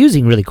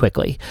confusing really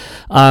quickly.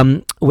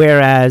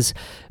 Whereas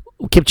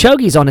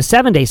Kipchoge's on a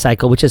 7-day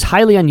cycle, which is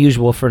highly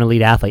unusual for an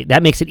elite athlete.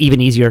 That makes it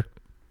even easier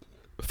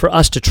for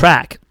us to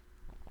track.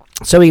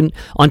 So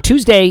on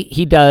Tuesday,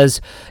 he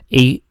does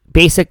a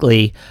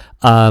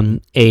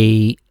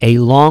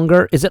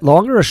longer, is it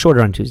longer or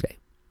shorter on Tuesday?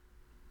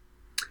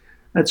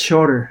 That's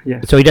shorter,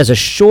 yeah. So he does a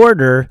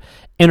shorter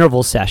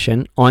interval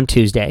session on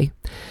Tuesday.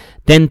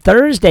 Then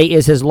Thursday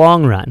is his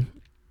long run.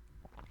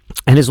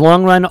 And his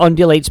long run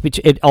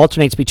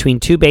alternates between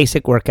two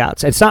basic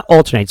workouts. It's not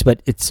alternates, but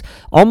it's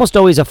almost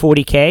always a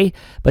 40K,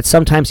 but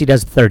sometimes he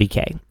does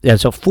 30K.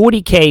 So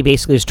 40K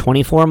basically is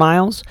 24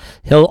 miles.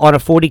 On a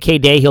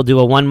 40K day, he'll do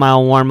a 1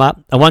 mile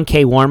warm-up, a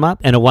 1K warm-up,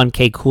 and a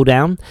 1K cool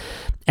down,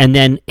 and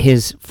then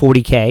his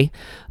 40K.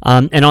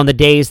 And on the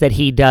days that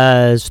he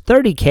does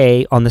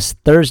 30K, on the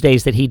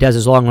Thursdays that he does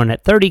his long run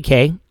at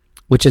 30K,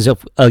 which is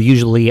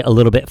usually a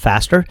little bit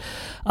faster.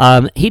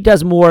 He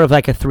does more of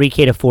like a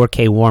 3K to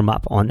 4K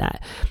warm-up on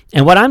that.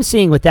 And what I'm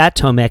seeing with that,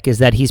 Tomek, is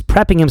that he's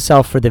prepping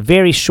himself for the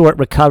very short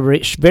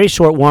recovery, very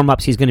short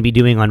warm-ups he's going to be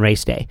doing on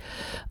race day.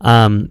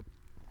 And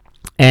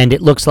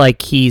it looks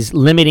like he's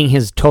limiting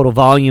his total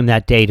volume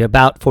that day to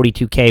about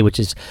 42K, which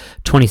is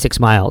 26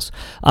 miles.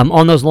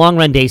 On those long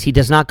run days, he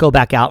does not go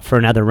back out for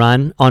another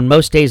run. On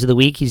most days of the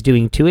week, he's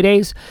doing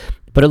 2-a-days.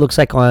 But it looks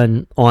like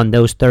on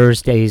those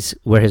Thursdays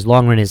where his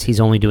long run is, he's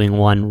only doing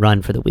one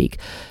run for the week,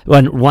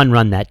 one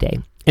run that day.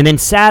 And then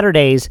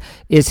Saturdays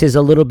is his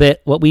a little bit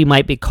what we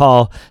might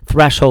call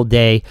threshold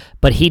day,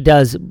 but he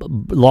does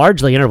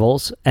largely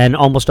intervals and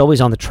almost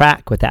always on the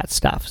track with that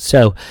stuff.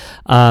 So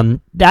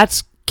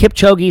that's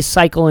Kipchoge's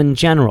cycle in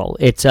general.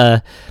 It's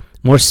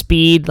more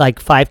speed, like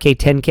 5K,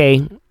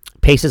 10K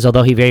paces,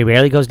 although he very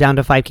rarely goes down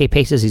to 5K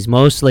paces. He's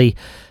mostly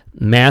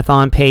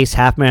marathon pace,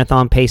 half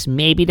marathon pace,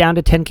 maybe down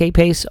to 10K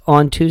pace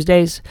on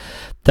Tuesdays.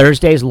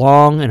 Thursdays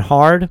long and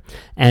hard,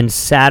 and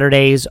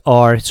Saturdays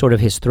are sort of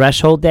his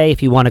threshold day,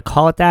 if you want to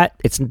call it that.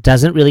 It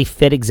doesn't really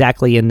fit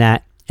exactly in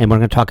that, and we're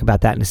going to talk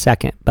about that in a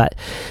second. But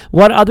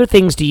what other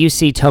things do you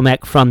see,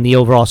 Tomek, from the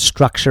overall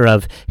structure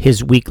of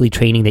his weekly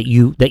training that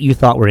you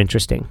thought were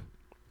interesting?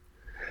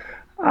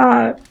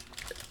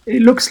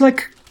 It looks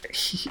like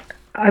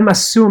I'm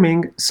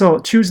assuming so.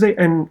 Tuesday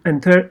and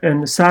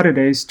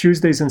Saturdays,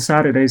 Tuesdays and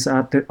Saturdays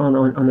on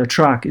the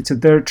track. It's a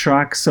dirt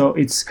track, so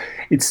it's.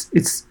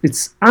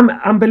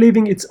 I'm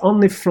believing it's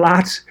only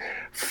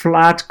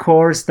flat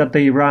course that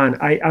they run.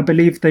 I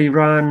believe they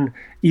run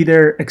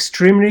either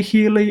extremely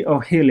hilly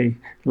or hilly,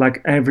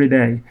 like every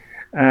day.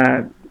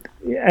 And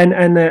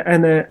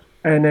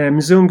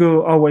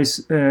Mzungu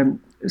always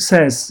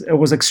says it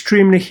was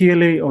extremely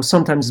hilly or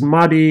sometimes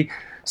muddy.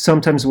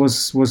 Sometimes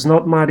was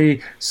not muddy,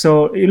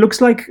 so it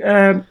looks like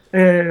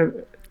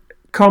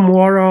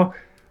Komworo,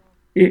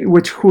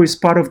 who is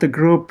part of the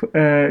group,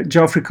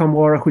 Geoffrey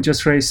Komworo, who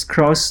just raced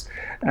cross.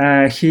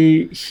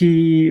 He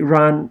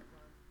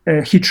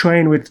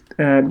trained with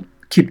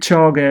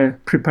Kipchoge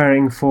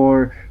preparing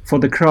for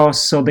the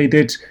cross, so they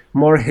did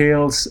more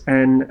hills,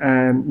 and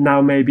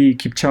now maybe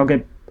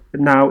Kipchoge,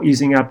 now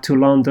easing up to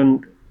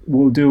London,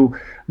 will do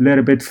a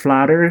little bit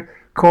flatter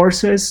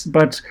courses,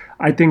 but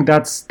I think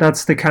that's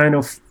the kind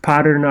of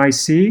pattern I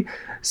see.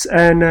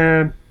 And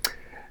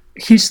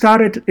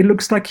it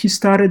looks like he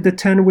started the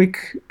 10-week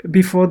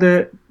before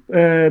the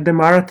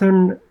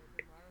marathon.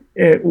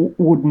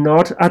 Would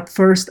not at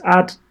first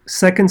add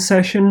second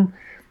session.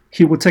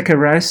 He would take a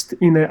rest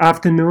in the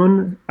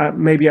afternoon,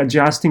 maybe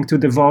adjusting to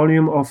the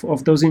volume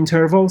of those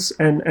intervals.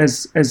 And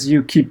as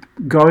you keep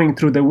going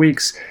through the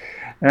weeks,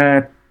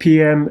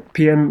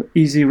 PM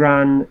easy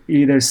run,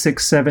 either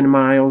 6-7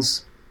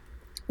 miles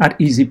at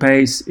easy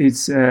pace.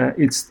 It's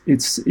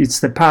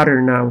the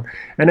pattern now,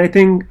 and I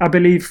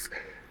believe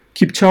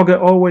Kipchoge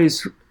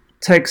always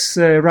takes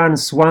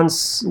runs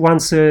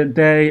once a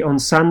day on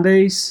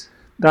Sundays.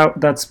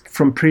 That's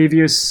from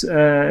previous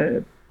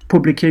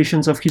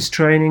publications of his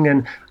training,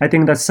 and I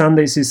think that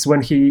Sundays is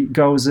when he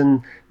goes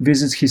and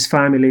visits his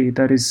family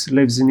that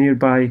lives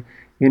nearby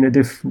in a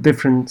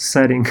different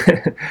setting.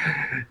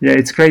 Yeah,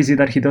 it's crazy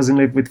that he doesn't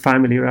live with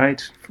family,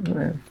 right?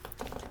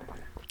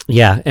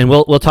 Yeah, and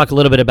we'll talk a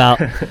little bit about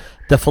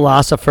the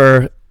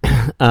philosopher.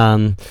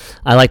 I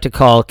like to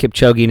call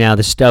Kipchoge now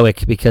the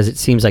Stoic, because it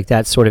seems like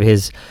that's sort of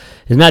he's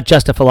not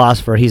just a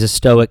philosopher, he's a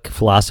Stoic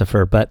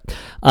philosopher. But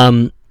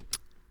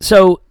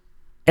so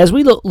as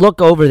we look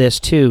over this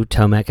too,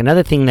 Tomek,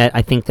 another thing that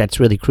I think that's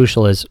really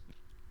crucial is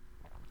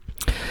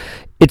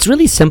it's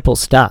really simple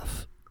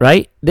stuff,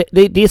 right?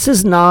 This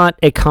is not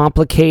a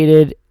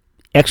complicated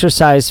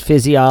exercise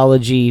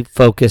physiology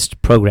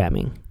focused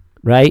programming.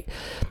 Right?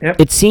 Yep.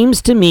 It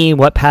seems to me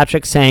what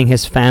Patrick Sang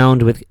has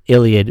found with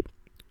Iliad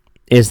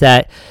is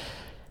that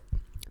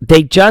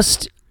they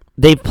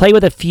play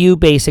with a few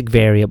basic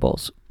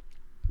variables.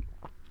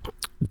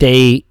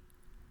 They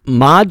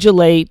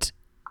modulate.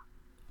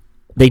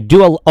 They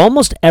do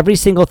almost every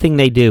single thing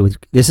they do.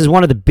 This is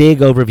one of the big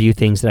overview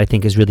things that I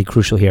think is really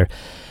crucial here.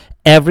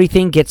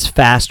 Everything gets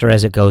faster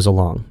as it goes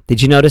along.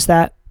 Did you notice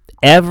that?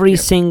 Every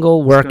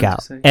single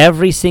workout,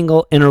 every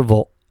single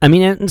interval. I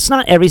mean, it's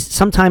not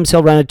sometimes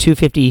he'll run a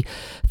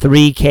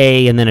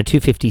 253K and then a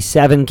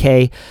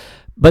 257K,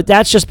 but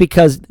that's just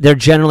because they're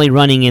generally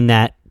running in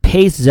that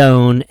pace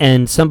zone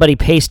and somebody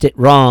paced it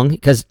wrong,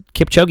 because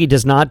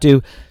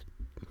Kipchoge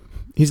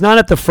he's not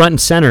at the front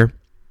and center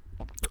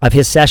of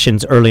his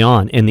sessions early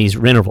on in these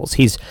intervals.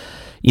 He's,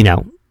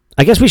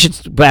 I guess we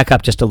should back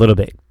up just a little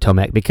bit,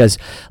 Tomek, because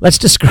let's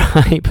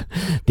describe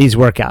these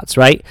workouts,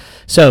 right?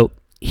 So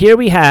here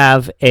we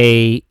have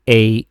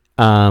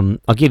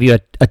I'll give you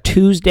a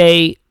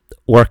Tuesday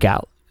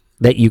workout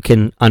that you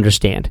can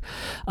understand.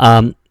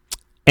 And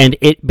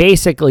it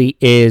basically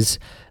is,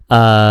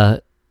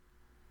 let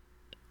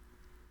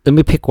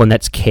me pick one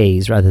that's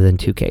Ks rather than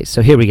 2Ks.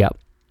 So here we go.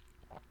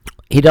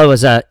 He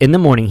does, in the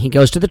morning, he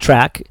goes to the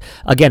track.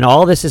 Again,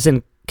 all this is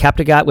in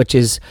Kaptagat, which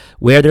is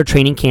where their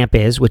training camp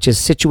is, which is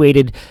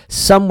situated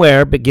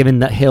somewhere, but given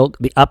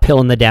the uphill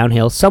and the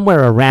downhill,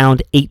 somewhere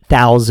around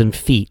 8,000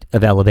 feet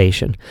of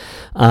elevation.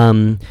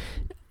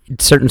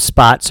 Certain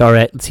spots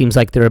it seems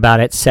like they're about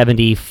at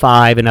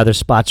 75, and other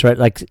spots are at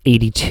like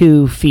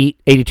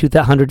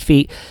 8,200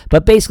 feet.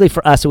 But basically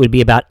for us, it would be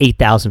about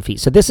 8,000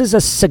 feet. So this is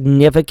a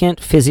significant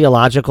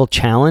physiological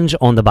challenge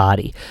on the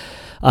body.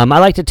 I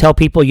like to tell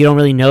people you don't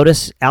really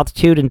notice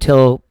altitude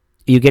until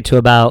you get to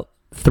about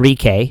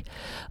 3K.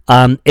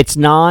 It's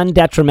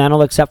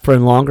non-detrimental except for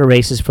in longer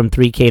races from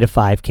 3K to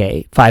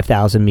 5K,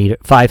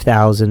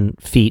 5,000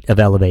 feet of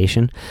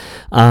elevation.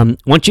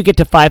 Once you get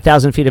to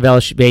 5,000 feet of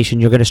elevation,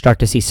 you're going to start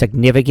to see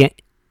significant.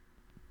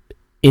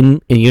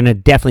 You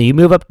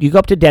move up. You go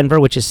up to Denver,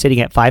 which is sitting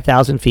at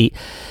 5,000 feet.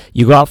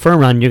 You go out for a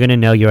run. You're going to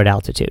know you're at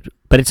altitude.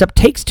 But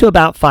takes to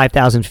about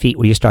 5,000 feet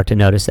where you start to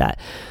notice that.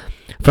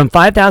 From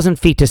 5,000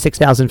 feet to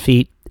 6,000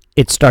 feet,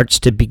 it starts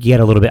to get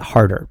a little bit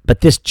harder. But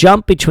this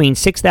jump between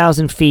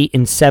 6,000 feet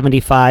and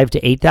 75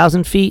 to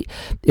 8,000 feet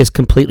is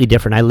completely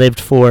different. I lived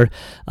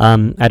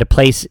at a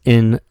place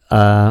in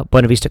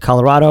Buena Vista,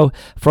 Colorado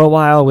for a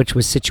while, which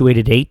was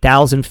situated at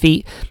 8,000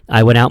 feet.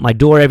 I went out my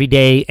door every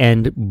day,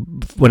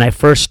 and when I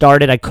first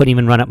started, I couldn't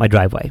even run up my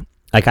driveway.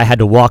 Like, I had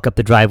to walk up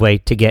the driveway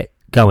to get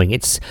going.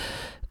 It's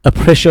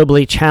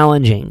appreciably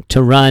challenging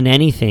to run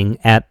anything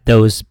at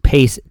those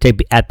pace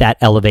at that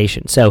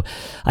elevation. So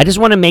I just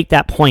want to make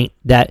that point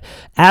that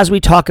as we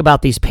talk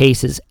about these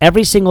paces,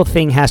 every single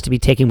thing has to be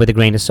taken with a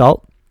grain of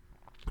salt.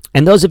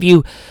 And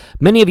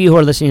many of you who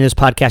are listening to this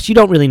podcast, you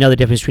don't really know the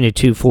difference between a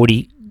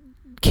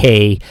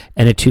 240K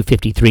and a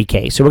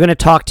 253K. So we're going to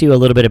talk to you a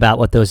little bit about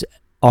what those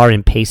are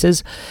in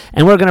paces,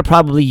 and we're going to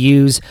probably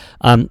use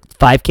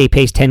 5K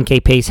pace,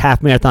 10K pace,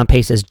 half marathon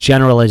pace as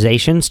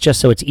generalizations, just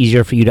so it's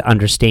easier for you to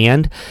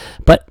understand.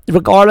 But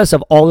regardless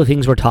of all the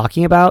things we're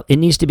talking about, it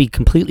needs to be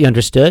completely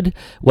understood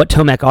what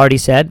Tomek already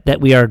said,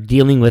 that we are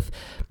dealing with,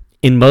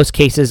 in most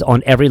cases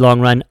on every long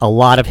run, a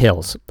lot of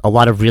hills, a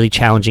lot of really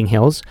challenging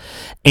hills,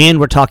 and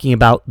we're talking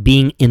about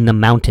being in the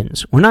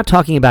mountains. We're not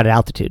talking about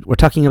altitude. We're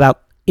talking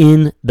about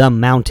in the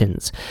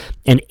mountains,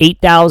 and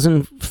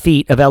 8,000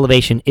 feet of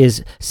elevation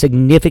is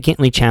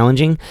significantly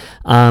challenging.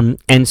 But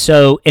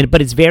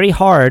it's very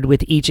hard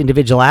with each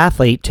individual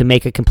athlete to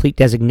make a complete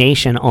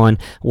designation on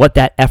what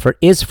that effort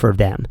is for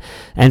them.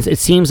 And it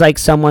seems like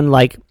someone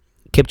like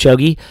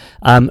Kipchoge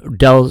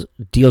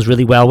deals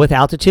really well with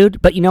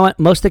altitude, but you know what?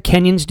 Most of the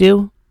Kenyans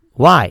do.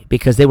 Why?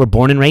 Because they were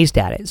born and raised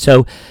at it.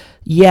 So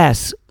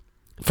yes,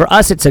 for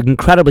us, it's an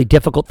incredibly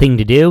difficult thing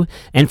to do,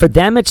 and for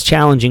them, it's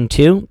challenging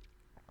too.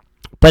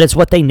 But it's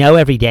what they know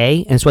every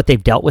day, and it's what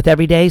they've dealt with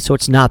every day, so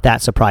it's not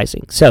that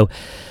surprising. So,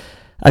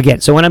 again,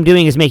 what I'm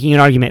doing is making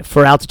an argument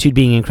for altitude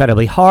being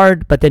incredibly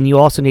hard, but then you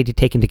also need to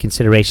take into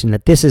consideration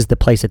that this is the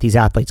place that these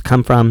athletes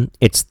come from.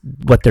 It's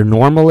what their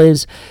normal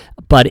is,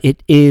 but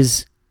it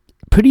is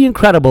pretty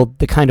incredible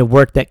the kind of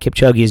work that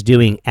Kipchoge is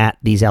doing at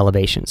these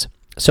elevations.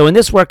 So in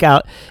this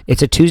workout,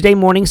 it's a Tuesday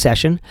morning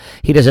session.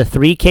 He does a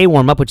 3K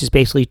warm-up, which is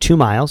basically 2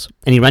 miles,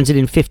 and he runs it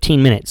in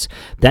 15 minutes.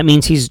 That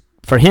means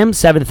for him,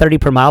 7:30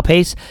 per mile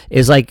pace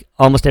is like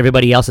almost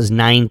everybody else's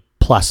 9+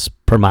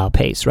 per mile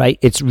pace, right?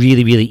 It's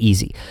really, really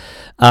easy.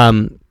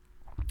 And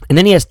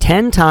then he has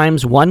 10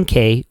 times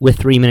 1K with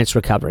 3 minutes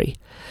recovery.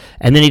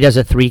 And then he does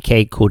a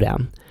 3K cool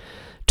down.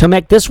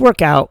 Tomek, this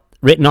workout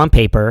written on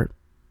paper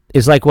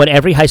is like what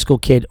every high school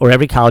kid or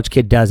every college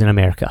kid does in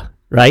America,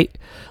 right?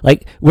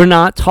 Like, we're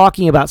not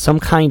talking about some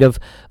kind of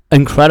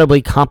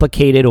incredibly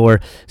complicated or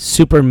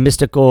super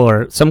mystical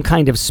or some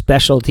kind of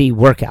specialty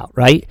workout,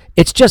 right?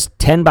 It's just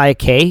 10 by a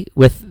K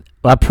with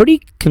a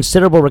pretty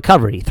considerable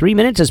recovery. 3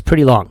 minutes is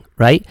pretty long,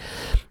 right?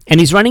 And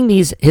he's running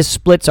his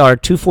splits are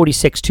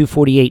 246,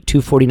 248,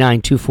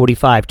 249,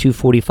 245,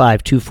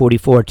 245,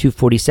 244,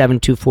 247,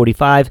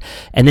 245,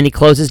 and then he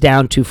closes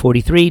down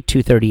 243,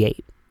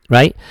 238,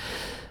 right?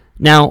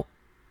 Now,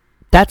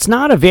 that's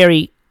not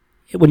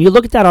when you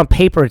look at that on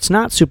paper, it's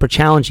not super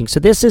challenging. So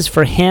this is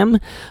for him,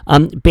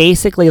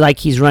 basically like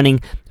he's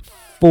running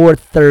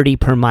 430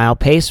 per mile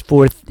pace.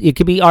 It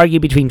could be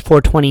argued between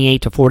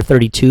 428 to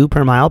 432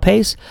 per mile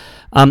pace,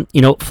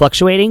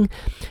 fluctuating.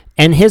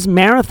 And his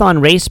marathon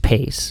race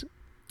pace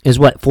is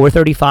what,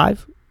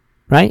 435,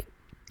 right?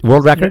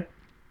 World record?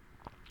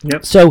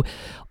 Yep. So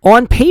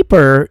on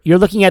paper, you're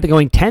looking at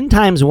going 10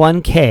 times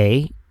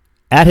 1K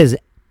at his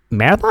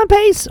marathon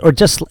pace, or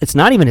just, it's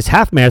not even his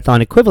half marathon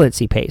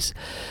equivalency pace.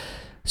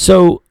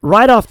 So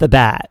right off the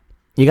bat,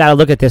 you got to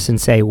look at this and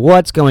say,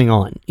 what's going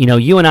on?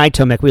 You and I,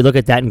 Tomek, we look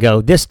at that and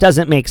go, this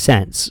doesn't make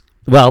sense.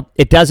 Well,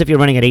 it does if you're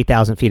running at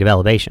 8,000 feet of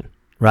elevation,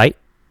 right?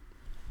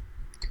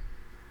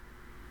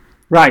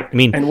 Right.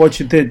 And what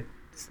you did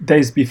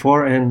days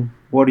before, and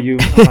what are you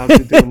about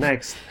to do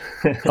next?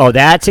 Oh,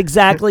 that's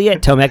exactly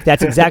it, Tomek.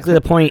 That's exactly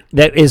the point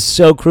that is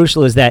so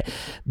crucial, is that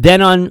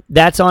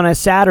that's on a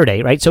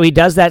Saturday, right? So he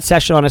does that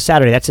session on a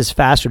Saturday. That's his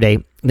faster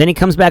day. Then he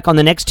comes back on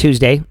the next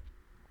Tuesday,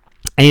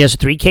 and he does a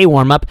 3K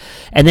warm-up,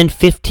 and then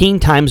 15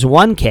 times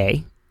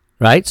 1K,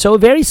 right? So a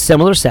very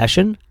similar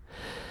session.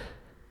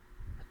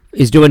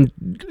 He's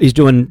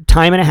doing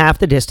time and a half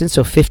the distance,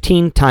 so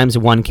 15 times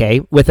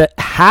 1K with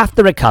half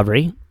the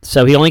recovery.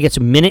 So he only gets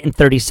a minute and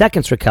 30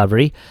 seconds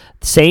recovery.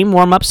 Same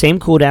warm up, same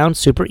cool down,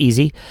 super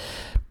easy.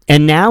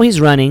 And now he's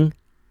running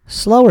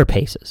slower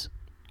paces,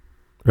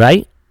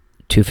 right?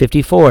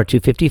 254,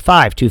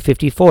 255,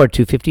 254,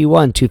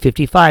 251,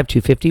 255,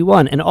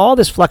 251. And all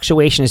this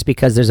fluctuation is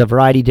because there's a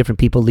variety of different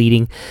people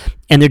leading,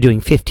 and they're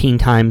doing 15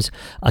 times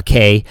a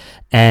K,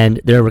 and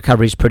their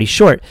recovery is pretty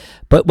short.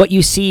 But what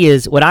you see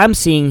is, what I'm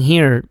seeing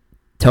here,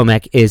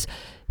 Tomek, is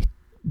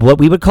what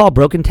we would call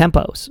broken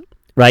tempos,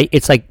 right?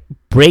 It's like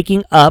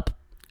breaking up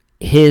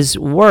his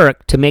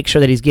work to make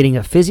sure that he's getting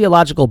a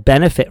physiological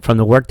benefit from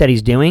the work that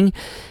he's doing,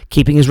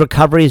 keeping his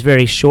recoveries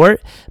very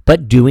short,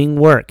 but doing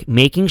work,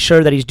 making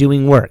sure that he's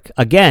doing work.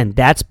 Again,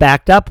 that's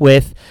backed up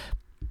with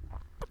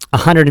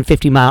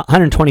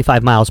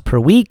 125 miles per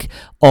week,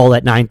 all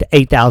at 9,000 to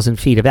 8,000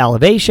 feet of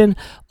elevation,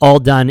 all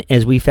done,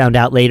 as we found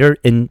out later,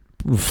 in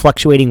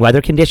fluctuating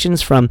weather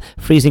conditions, from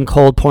freezing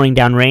cold, pouring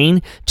down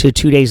rain, to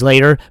 2 days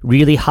later,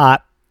 really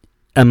hot,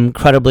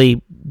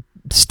 incredibly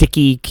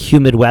sticky,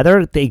 humid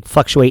weather. They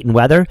fluctuate in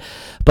weather.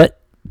 But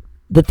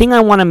the thing I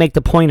want to make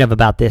the point of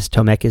about this,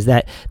 Tomek, is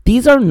that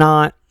these are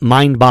not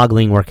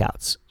mind-boggling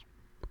workouts,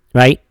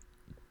 right?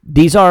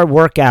 These are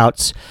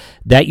workouts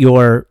that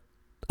your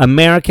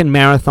American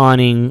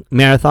marathoner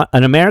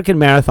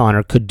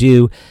could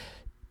do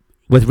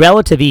with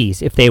relative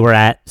ease if they were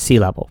at sea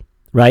level,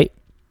 right?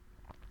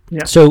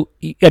 Yeah. So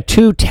a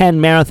 2:10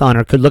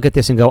 marathoner could look at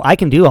this and go, I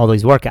can do all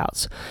these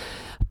workouts.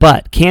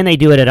 But can they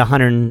do it at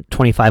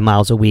 125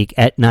 miles a week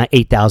at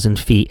 8,000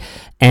 feet?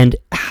 And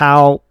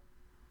how?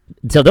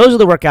 So those are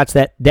the workouts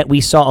that we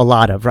saw a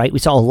lot of, right? We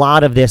saw a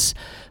lot of this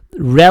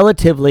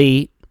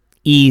relatively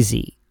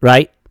easy,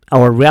 right?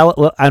 Or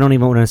I don't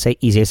even want to say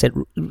easy. I said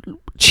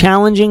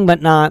challenging,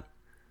 but not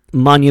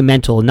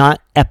monumental,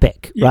 not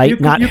epic, right?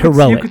 Not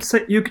heroic.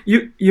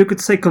 You could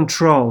say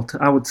controlled.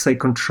 I would say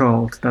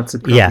controlled. That's a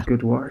pretty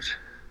good word.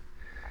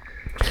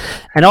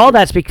 And all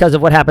that's because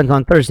of what happens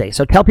on Thursday.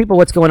 So tell people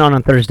what's going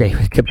on Thursday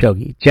with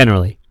Kipchoge,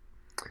 generally.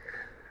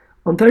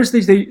 On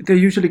Thursdays, they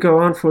usually go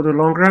on for the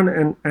long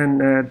run,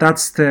 and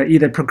that's the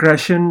either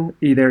progression,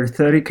 either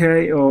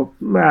 30K or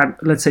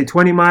let's say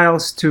 20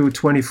 miles to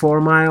 24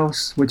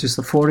 miles, which is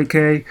the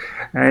 40K.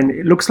 And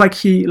it looks like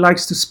he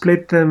likes to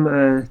split them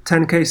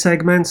 10K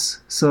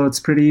segments, so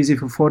it's pretty easy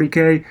for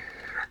 40K.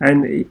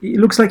 And it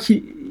looks like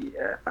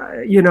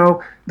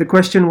the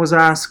question was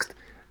asked,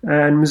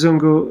 and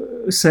Mzungu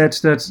said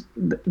that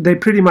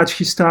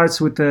he starts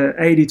with the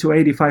 80 to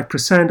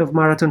 85% of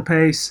marathon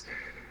pace,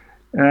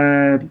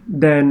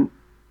 then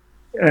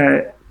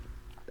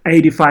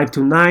 85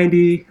 to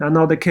 90,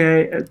 another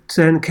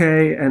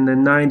 10K, and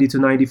then 90 to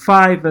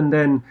 95, and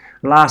then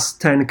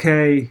last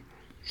 10K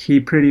he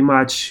pretty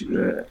much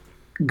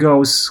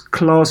goes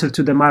closer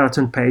to the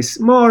marathon pace,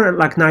 more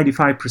like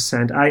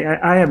 95%.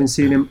 I haven't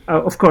seen him.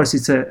 Of course,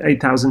 it's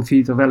 8,000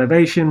 feet of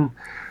elevation,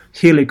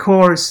 hilly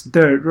course,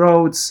 dirt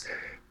roads.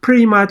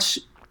 Pretty much,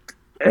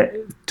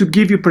 to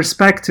give you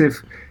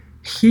perspective,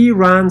 he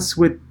runs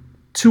with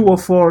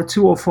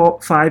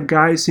 205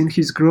 guys in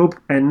his group,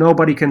 and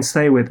nobody can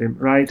stay with him,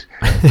 right?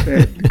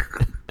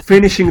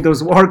 Finishing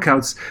those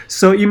workouts.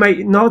 So it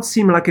may not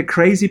seem like a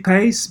crazy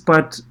pace,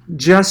 but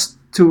just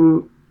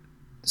to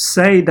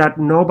say that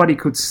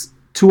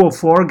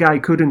 204 guy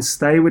couldn't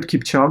stay with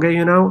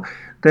Kipchoge,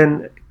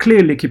 then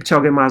clearly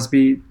Kipchoge must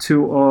be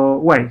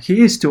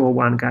he is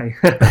 201 guy.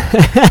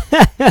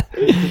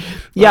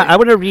 Yeah, I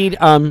want to read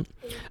on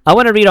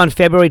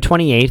February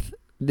 28th.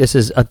 This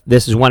is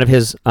one of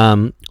his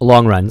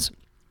long runs.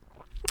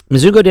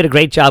 Mzungu did a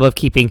great job of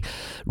keeping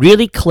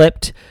really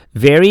clipped,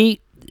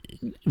 very,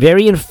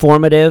 very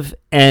informative,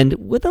 and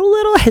with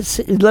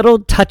little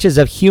touches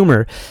of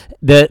humor,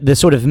 the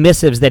sort of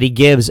missives that he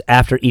gives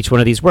after each one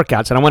of these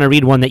workouts. And I want to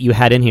read one that you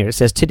had in here. It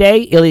says,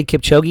 today, Eliud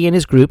Kipchoge and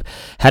his group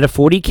had a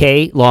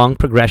 40K long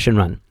progression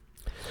run.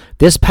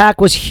 This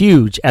pack was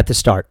huge at the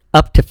start,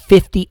 up to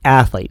 50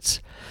 athletes.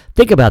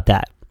 Think about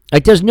that.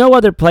 Like, there's no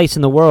other place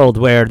in the world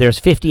where there's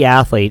 50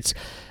 athletes,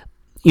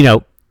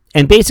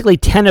 and basically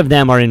 10 of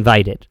them are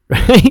invited,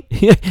 right?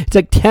 It's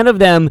like 10 of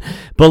them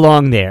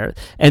belong there.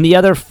 And the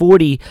other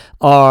 40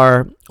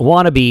 are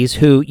wannabes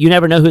who you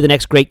never know who the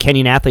next great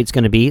Kenyan athlete's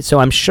going to be. So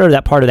I'm sure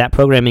that part of that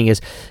programming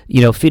is,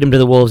 feed them to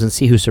the wolves and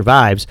see who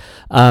survives.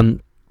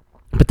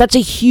 But that's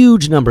a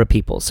huge number of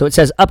people. So it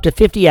says up to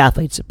 50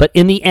 athletes. But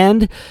in the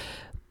end,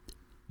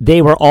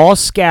 they were all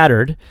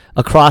scattered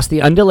across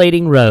the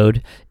undulating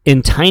road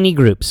in tiny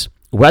groups.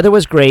 Weather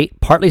was great,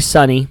 partly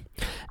sunny,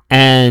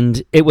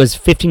 and it was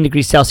 15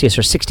 degrees Celsius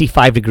or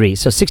 65 degrees.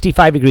 So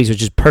 65 degrees was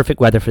just perfect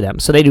weather for them.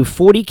 So they do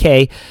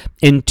 40K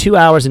in 2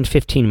 hours and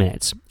 15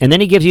 minutes. And then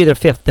he gives you the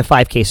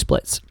 5K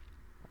splits.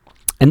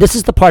 And this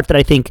is the part that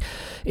I think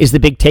is the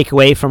big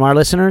takeaway from our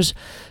listeners.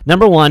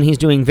 Number one, he's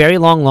doing very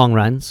long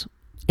runs.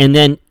 And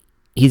then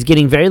he's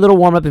getting very little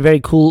warm-up and very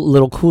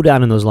cool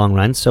down in those long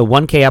runs. So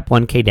 1K up,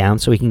 1K down,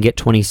 so he can get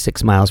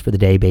 26 miles for the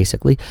day,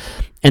 basically.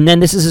 And then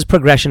this is his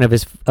progression of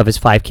his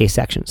 5K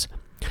sections.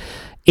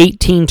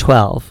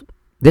 18-12,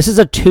 This is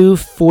a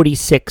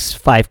 2:46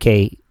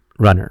 5K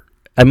runner.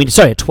 I mean,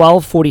 sorry, a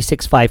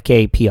 12:46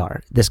 5K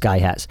PR this guy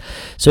has.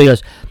 So he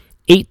goes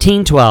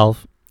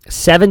 18:12,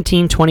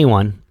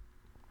 17:21,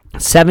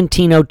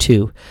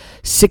 17:02,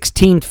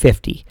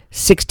 16:50,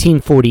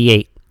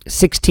 16:48,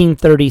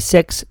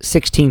 16:36,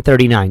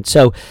 16:39.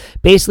 So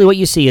basically, what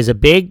you see is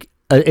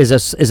a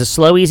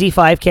slow, easy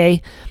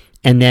 5K,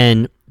 and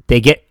then they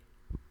get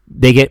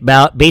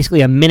about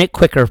basically a minute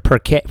quicker per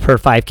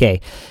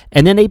 5K,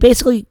 and then they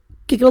basically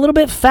get a little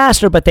bit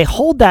faster, but they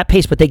hold that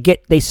pace, but they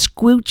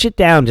scooch it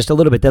down just a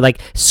little bit. They're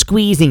like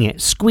squeezing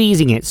it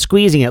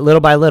little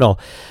by little,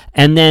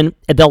 and then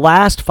the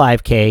last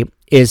 5K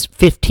is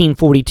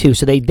 15:42.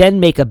 So they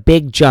then make a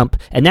big jump,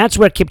 and that's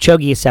where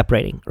Kipchoge is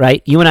separating,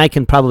 right? You and I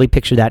can probably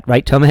picture that,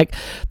 right, Tomek?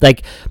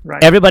 Like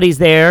right. Everybody's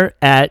there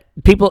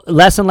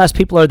less and less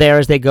people are there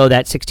as they go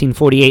that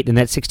 16:48, then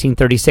that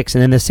 16:36,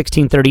 and then the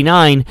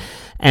 16:39,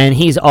 and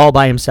he's all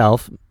by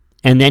himself,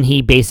 and then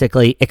he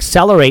basically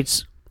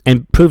accelerates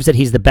and proves that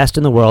he's the best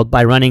in the world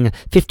by running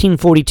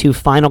 15:42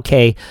 final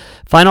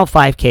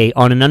 5K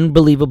on an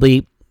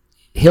unbelievably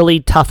hilly,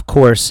 tough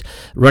course,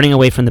 running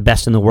away from the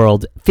best in the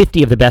world,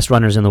 50 of the best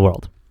runners in the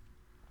world.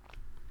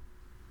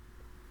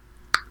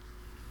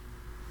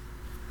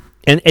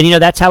 And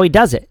that's how he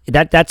does it.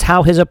 That's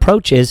how his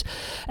approach is.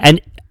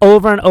 And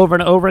over and over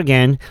and over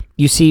again,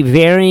 you see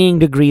varying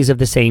degrees of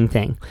the same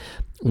thing.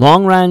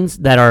 Long runs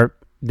that are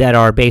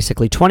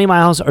basically 20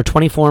 miles or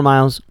 24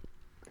 miles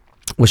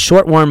with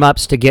short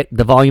warm-ups to get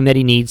the volume that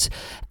he needs,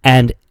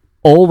 and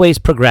always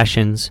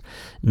progressions,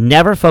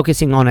 never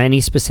focusing on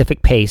any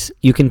specific pace.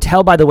 You can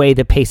tell by the way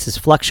the paces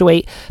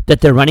fluctuate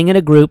that they're running in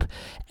a group,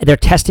 they're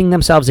testing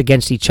themselves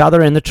against each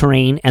other in the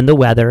terrain and the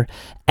weather,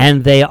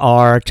 and they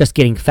are just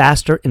getting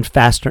faster and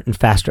faster and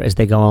faster as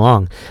they go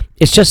along.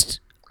 It's just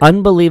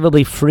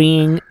unbelievably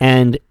freeing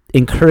and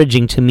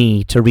encouraging to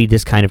me to read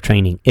this kind of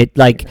training. It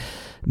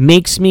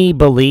makes me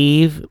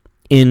believe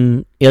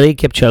in Eliud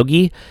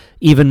Kipchoge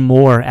even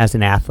more as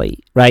an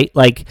athlete, right?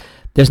 Like,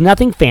 there's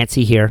nothing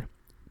fancy here.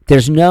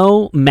 There's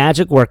no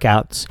magic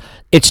workouts.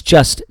 It's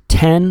just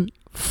 10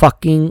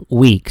 fucking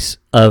weeks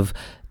of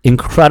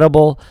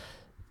incredible,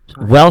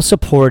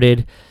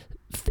 well-supported,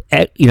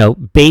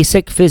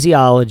 basic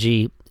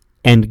physiology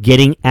and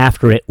getting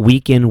after it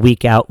week in,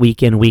 week out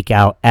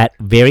at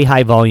very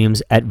high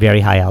volumes at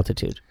very high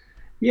altitude.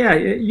 Yeah,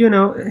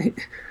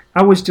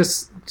 I was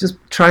just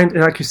trying,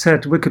 like you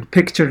said, we could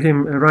picture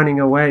him running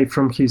away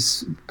from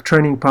his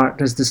training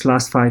partners this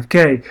last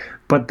 5K.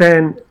 But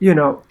then,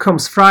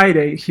 comes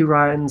Friday, he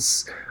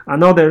runs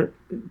another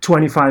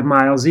 25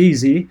 miles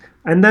easy.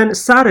 And then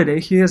Saturday,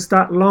 he has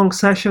that long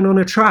session on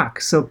a track.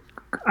 So,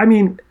 I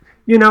mean,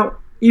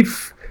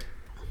 it's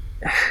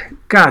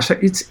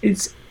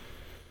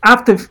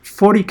after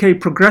 40K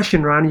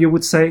progression run, you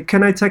would say,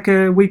 can I take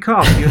a week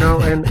off,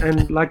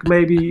 and like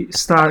maybe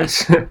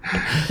start,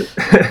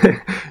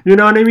 you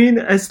know what I mean?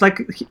 It's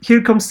like,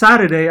 here comes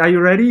Saturday. Are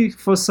you ready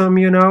for some,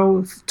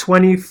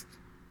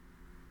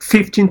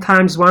 15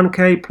 times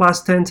 1K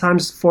plus 10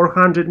 times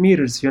 400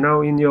 meters,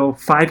 in your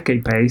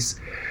 5K pace?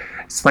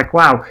 It's like,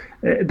 wow,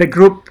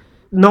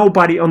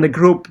 nobody on the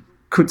group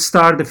could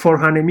start the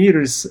 400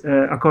 meters,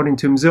 according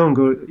to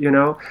Mzungu,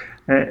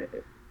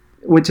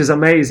 which is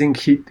amazing.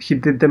 He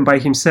did them by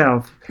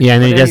himself. Yeah,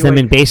 and then he does them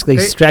in basically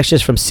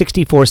stretches from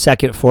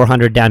 64-second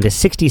 400 down to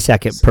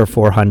 60-second per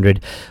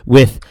 400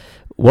 with,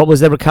 what was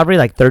the recovery,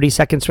 like 30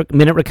 seconds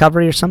minute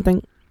recovery or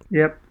something?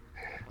 Yep.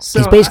 So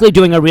he's basically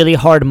doing a really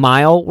hard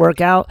mile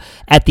workout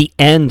at the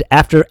end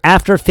after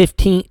 10K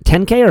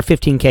or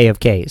 15K of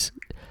Ks.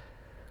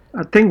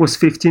 I think it was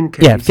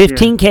 15K. Yeah,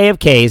 15K of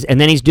Ks, and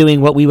then he's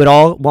doing what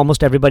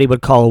almost everybody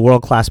would call a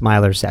world-class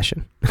miler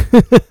session.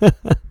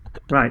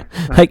 Right.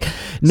 Like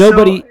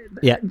nobody.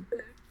 So,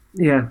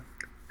 yeah.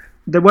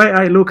 The way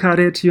I look at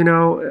it,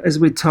 as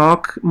we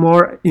talk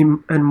more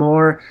and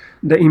more,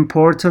 the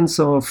importance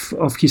of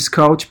his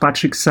coach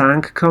Patrick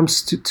Sang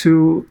comes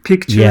to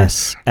picture.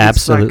 Yes,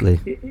 absolutely.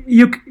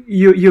 Like,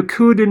 you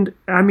couldn't.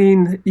 I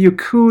mean,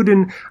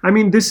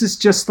 this is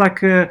just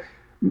like a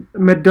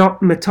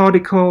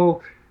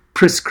methodical,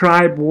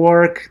 prescribed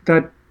work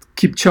that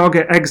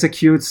Kipchoge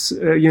executes,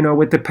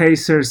 with the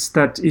pacers.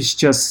 That is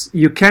just,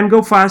 you can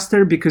go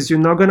faster because you're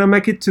not going to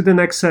make it to the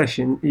next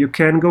session. You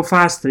can go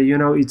faster,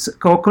 it's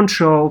all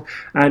controlled,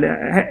 and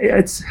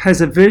it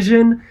has a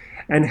vision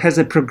and has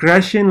a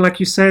progression. Like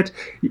you said,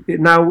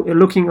 now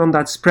looking on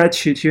that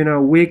spreadsheet,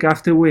 week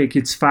after week,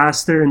 it's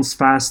faster and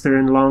faster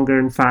and longer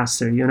and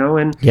faster,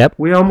 and yep.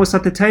 We're almost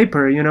at the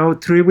taper,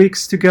 3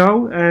 weeks to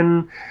go,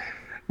 and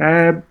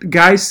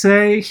guys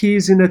say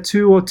he's in a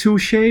 202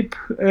 shape,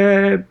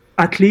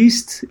 at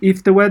least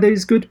if the weather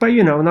is good. But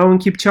now in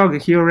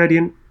Kipchoge, he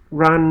already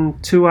ran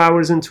 2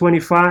 hours and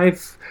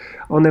 25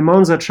 on the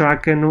Monza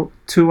track and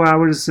 2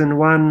 hours and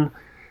 1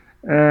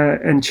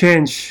 and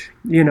change,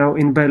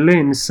 in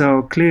Berlin.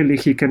 So clearly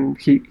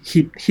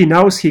he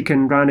knows he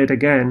can run it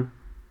again.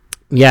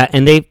 Yeah,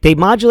 and they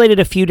modulated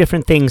a few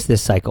different things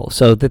this cycle.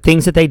 So the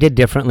things that they did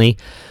differently,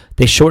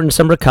 they shortened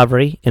some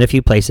recovery in a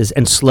few places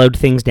and slowed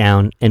things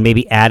down and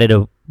maybe added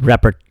a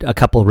a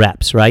couple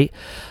reps, right?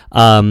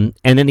 And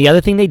then the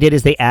other thing they did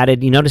is they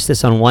added, you notice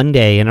this on one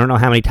day, and I don't know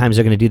how many times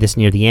they're going to do this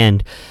near the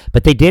end,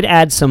 but they did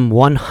add some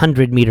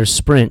 100-meter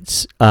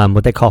sprints,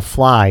 what they call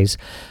flies,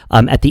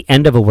 at the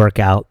end of a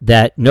workout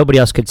that nobody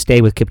else could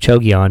stay with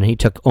Kipchoge on. He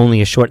took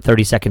only a short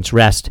 30 seconds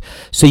rest.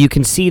 So you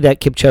can see that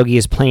Kipchoge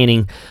is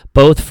planning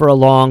both for a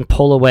long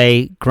pull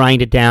away,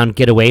 grind it down,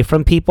 get away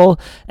from people,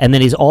 and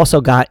then he's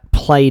also got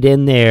played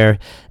in there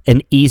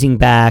an easing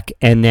back,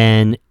 and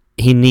then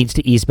he needs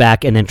to ease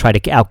back and then try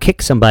to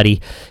out-kick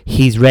somebody.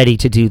 He's ready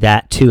to do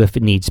that too if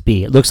it needs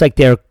be. It looks like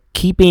they're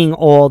keeping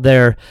all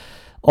their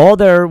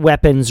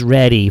weapons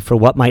ready for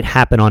what might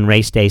happen on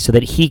race day so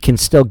that he can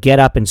still get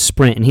up and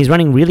sprint. And he's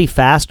running really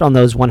fast on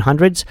those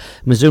 100s.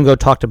 Mzungu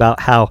talked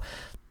about how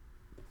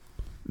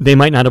they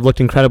might not have looked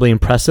incredibly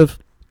impressive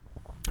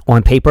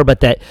on paper,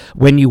 but that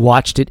when you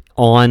watched it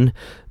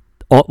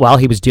while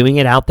he was doing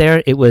it out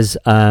there, it was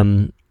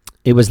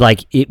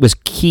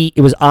key.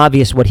 It was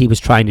obvious what he was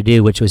trying to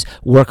do, which was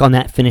work on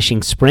that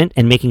finishing sprint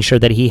and making sure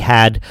that he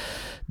had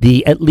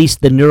at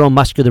least the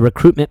neuromuscular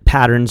recruitment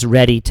patterns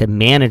ready to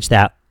manage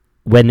that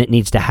when it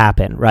needs to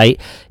happen, right?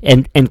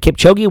 And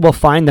Kipchoge will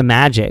find the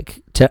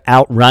magic to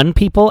outrun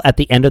people at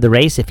the end of the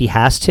race if he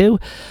has to,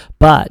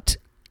 but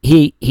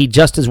he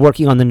just is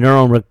working on the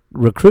neural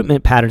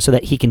recruitment pattern so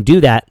that he can do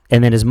that,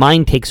 and then his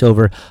mind takes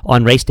over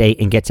on race day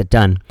and gets it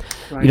done.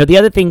 Right. The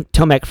other thing,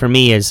 Tomek, for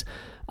me is,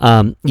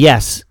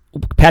 yes,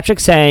 Patrick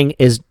Sang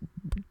is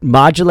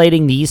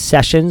modulating these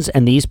sessions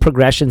and these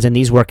progressions and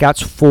these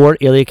workouts for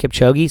Ilya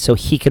Kipchoge so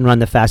he can run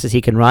the fastest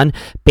he can run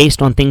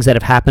based on things that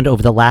have happened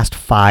over the last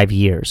 5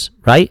 years,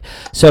 right?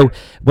 So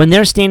when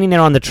they're standing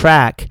there on the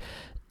track,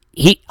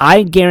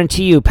 I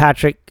guarantee you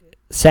Patrick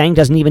Sang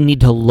doesn't even need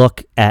to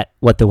look at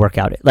what the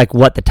workout is, like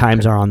what the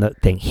times are on the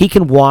thing. He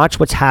can watch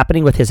what's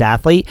happening with his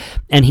athlete,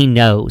 and he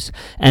knows.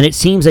 And it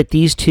seems that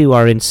these two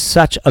are have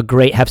such a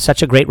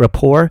great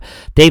rapport.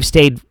 They've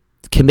stayed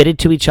committed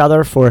to each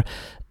other for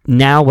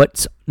now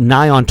what's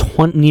nigh on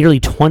nearly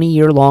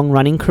 20-year-long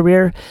running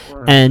career.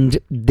 Wow. And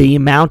the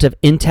amount of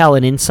intel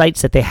and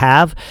insights that they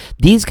have,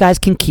 these guys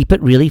can keep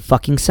it really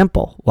fucking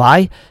simple.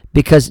 Why?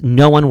 Because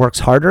no one works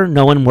harder,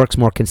 no one works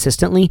more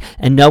consistently,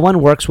 and no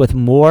one works with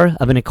more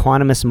of an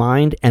equanimous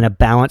mind and a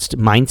balanced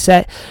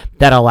mindset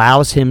that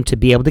allows him to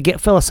be able to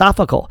get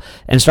philosophical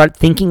and start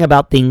thinking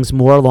about things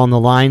more along the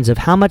lines of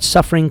how much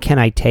suffering can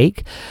I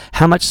take?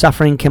 How much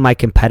suffering can my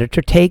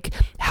competitor take?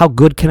 How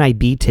good can I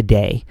be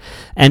today?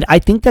 And I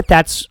think that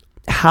that's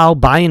how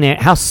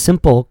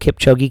simple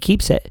Kipchoge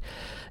keeps it.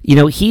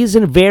 He's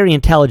a very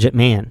intelligent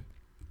man,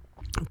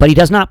 but he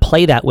does not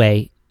play that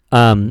way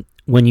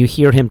when you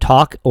hear him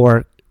talk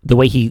or the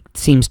way he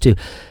seems to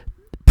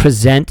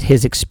present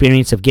his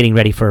experience of getting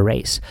ready for a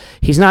race.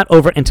 He's not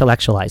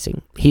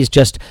over-intellectualizing. He's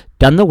just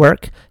done the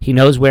work. He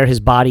knows where his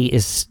body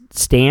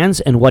stands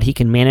and what he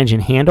can manage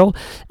and handle,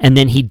 and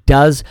then he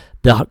does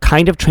the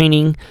kind of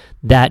training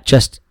that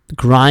just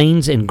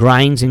grinds and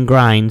grinds and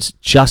grinds,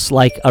 just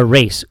like a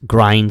race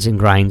grinds and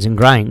grinds and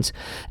grinds.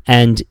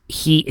 And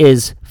he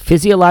is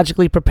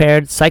physiologically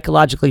prepared,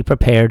 psychologically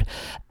prepared,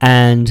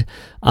 and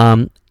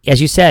as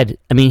you said,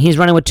 he's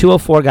running with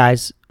 204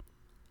 guys,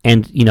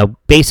 and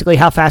basically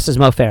how fast is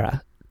Mo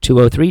Farah?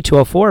 203,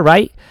 204,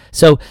 right?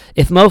 So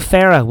if Mo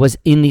Farah was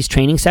in these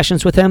training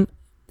sessions with him,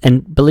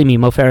 and believe me,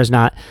 Mo Farah's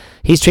not,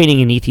 he's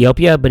training in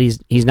Ethiopia, but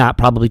he's not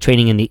probably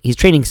training he's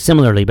training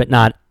similarly, but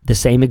not the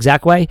same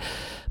exact way.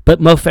 But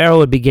Mo Farah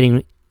would be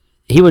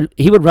he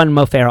would run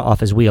Mo Farah off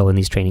his wheel in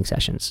these training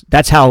sessions.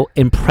 That's how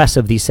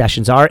impressive these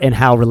sessions are and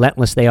how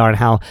relentless they are and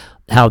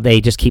how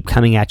they just keep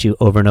coming at you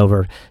over and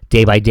over,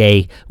 day by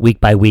day, week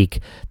by week,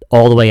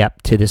 all the way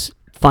up to this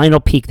final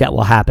peak that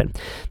will happen.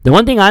 The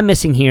one thing I'm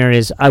missing here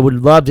is I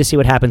would love to see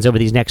what happens over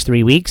these next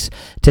 3 weeks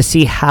to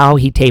see how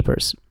he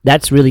tapers.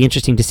 That's really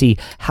interesting to see.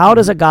 How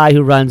does a guy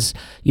who runs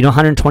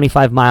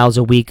 125 miles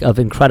a week of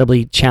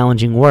incredibly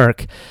challenging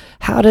work,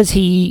 how does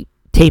he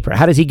taper?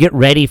 How does he get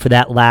ready for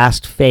that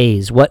last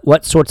phase?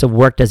 What sorts of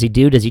work does he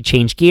do? Does he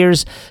change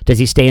gears? Does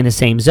he stay in the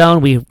same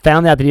zone? We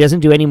found out that he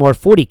doesn't do any more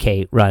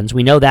 40K runs.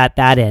 We know that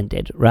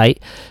ended,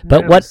 right?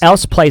 But what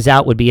else plays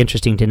out would be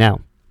interesting to know.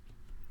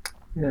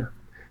 Yeah.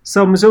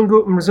 So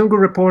Mzungu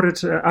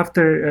reported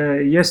after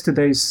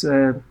yesterday's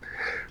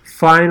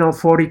final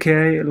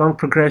 40K long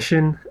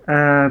progression,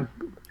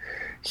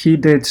 he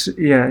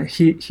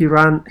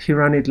ran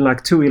it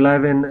like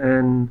 2:11,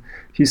 and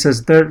he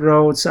says dirt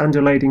roads,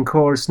 undulating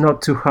course,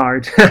 not too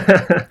hard.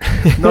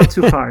 Not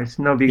too hard,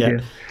 no big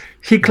deal.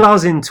 He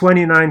closed in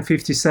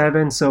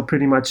 29:57, so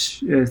pretty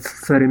much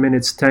 30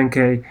 minutes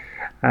 10K.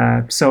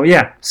 So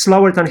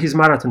slower than his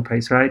marathon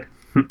pace, right?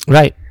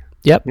 Right.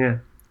 Yep. Yeah.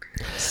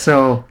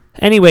 So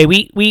anyway,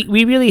 we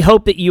really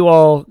hope that you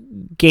all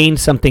gained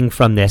something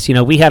from this.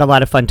 We had a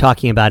lot of fun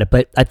talking about it,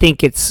 but I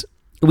think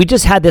we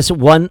just had this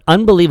one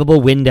unbelievable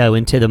window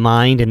into the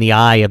mind and the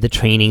eye of the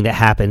training that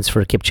happens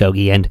for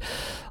Kipchoge. And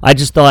I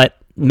just thought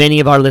many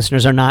of our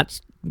listeners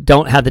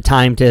don't have the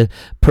time to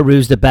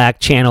peruse the back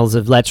channels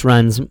of Let's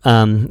Run's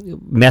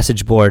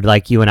message board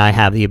like you and I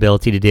have the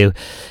ability to do.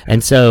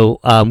 And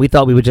so we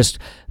thought we would just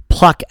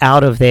pluck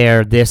out of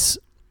there this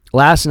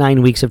last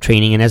 9 weeks of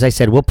training. And as I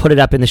said, we'll put it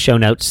up in the show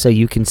notes so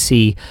you can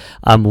see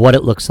what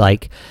it looks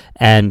like.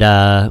 And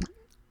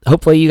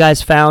hopefully you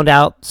guys found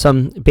out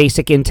some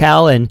basic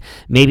intel and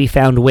maybe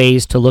found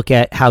ways to look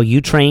at how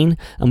you train.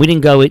 And we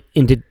didn't go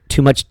into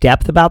too much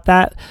depth about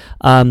that.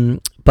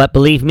 But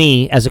believe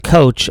me, as a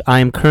coach, I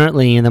am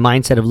currently in the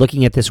mindset of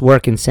looking at this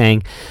work and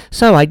saying,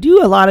 so I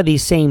do a lot of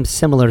these same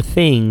similar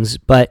things,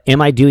 but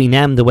am I doing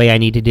them the way I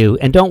need to do?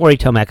 And don't worry,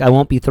 Tomek, I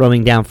won't be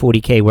throwing down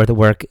 40K worth of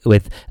work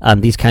with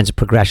these kinds of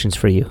progressions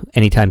for you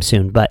anytime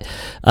soon. But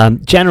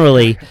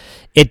generally,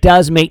 it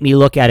does make me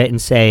look at it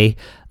and say,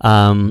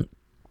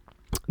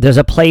 there's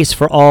a place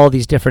for all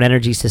these different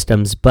energy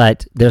systems,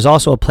 but there's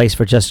also a place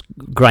for just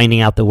grinding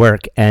out the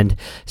work and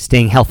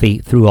staying healthy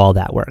through all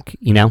that work,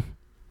 you know?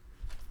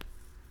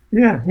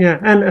 Yeah.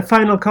 And a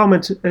final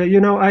comment,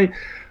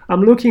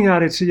 I'm looking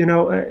at it,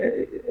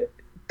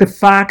 the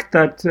fact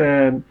that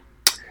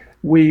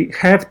we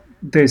have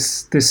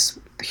his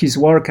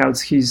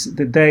workouts,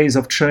 the days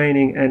of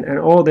training and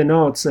all the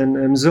notes and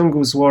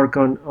Mzungu's work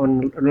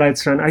on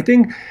Let's Run. I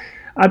think,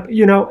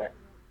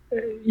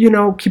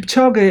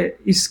 Kipchoge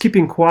is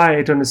keeping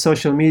quiet on the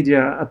social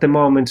media at the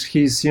moment.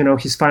 His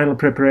final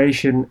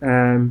preparation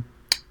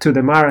to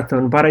the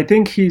marathon, but I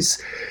think he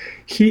is,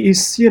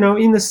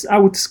 in this, I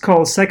would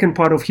call, second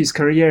part of his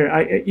career.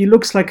 It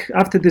looks like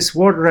after this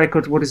world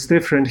record, what is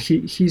different?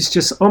 He's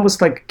just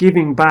almost like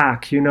giving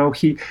back. He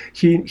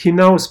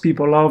knows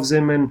people loves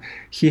him, and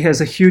he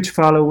has a huge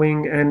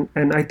following. And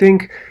I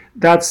think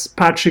that's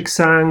Patrick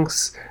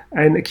Sang's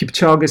and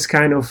Kipchoge's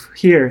kind of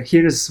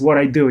here's what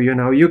I do.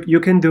 You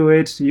can do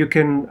it. You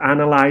can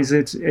analyze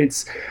it.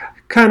 It's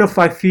kind of,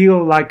 I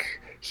feel like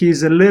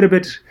he's a little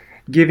bit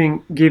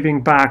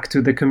giving back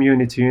to the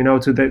community,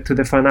 to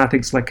the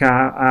fanatics like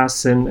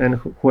us and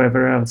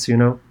whoever else,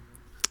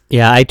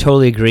 Yeah, I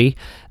totally agree.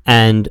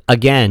 And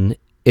again,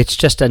 it's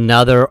just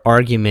another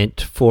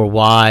argument for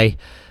why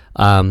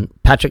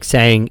Patrick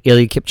Sang,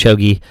 Eliud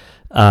Kipchoge,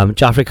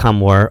 Geoffrey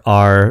Kamworor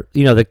are,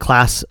 the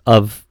class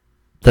of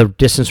the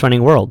distance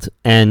running world.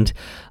 And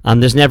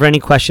there's never any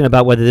question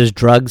about whether there's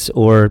drugs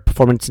or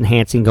performance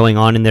enhancing going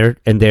on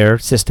in their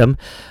system.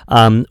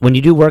 When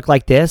you do work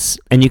like this,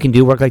 and you can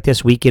do work like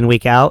this week in,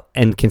 week out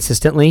and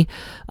consistently,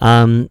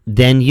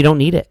 then you don't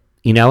need it.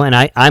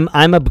 And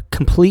I'm a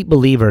complete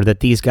believer that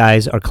these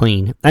guys are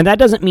clean. And that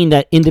doesn't mean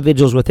that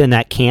individuals within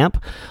that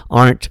camp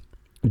aren't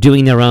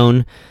doing their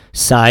own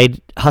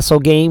side hustle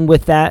game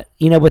with that,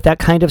 with that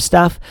kind of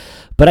stuff.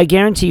 But I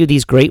guarantee you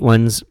these great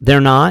ones,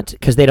 they're not,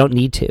 because they don't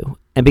need to.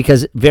 And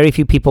because very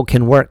few people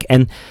can work.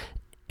 And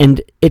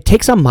it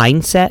takes a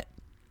mindset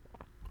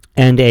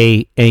and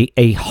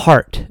a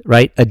heart,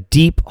 right? A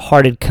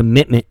deep-hearted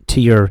commitment to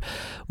your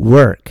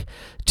work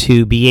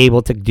to be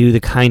able to do the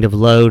kind of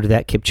load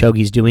that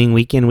Kipchoge's doing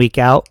week in, week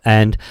out,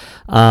 and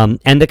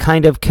the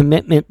kind of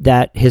commitment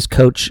that his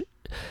coach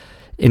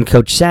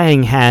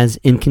Sang has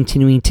in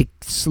continuing to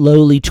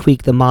slowly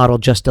tweak the model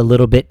just a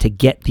little bit to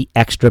get the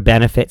extra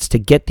benefits, to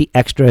get the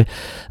extra,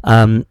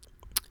 the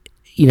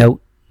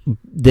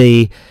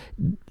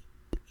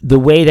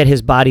way that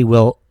his body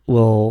will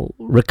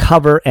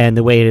recover and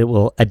the way it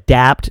will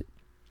adapt.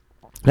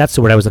 That's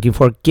the word I was looking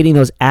for. Getting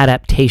those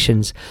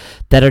adaptations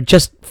that are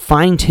just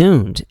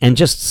fine-tuned and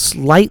just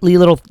slight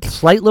little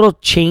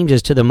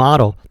changes to the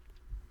model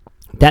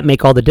that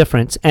make all the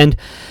difference. And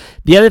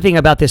the other thing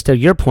about this, to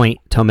your point,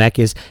 Tomek,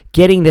 is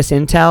getting this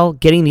intel,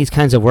 getting these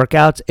kinds of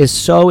workouts is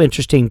so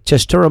interesting,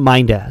 just to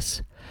remind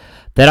us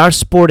that our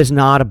sport is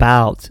not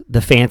about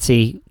the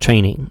fancy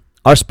training.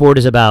 Our sport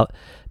is about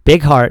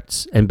big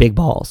hearts and big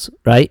balls,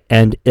 right?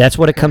 And that's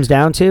what it comes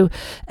down to.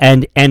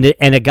 And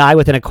a guy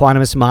with an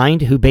equanimous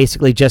mind who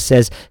basically just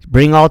says,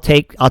 I'll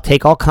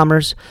take all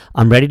comers.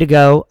 I'm ready to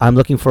go. I'm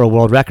looking for a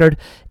world record.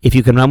 If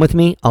you can run with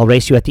me, I'll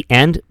race you at the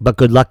end, but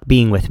good luck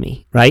being with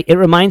me, right? It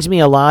reminds me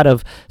a lot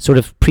of sort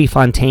of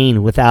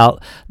Prefontaine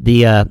without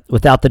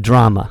the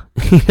drama,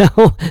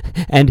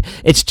 And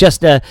it's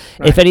just right.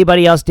 If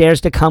anybody else dares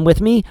to come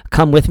with me,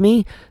 come with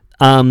me.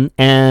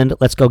 And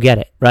let's go get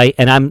it, right?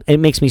 And it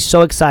makes me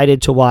so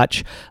excited to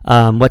watch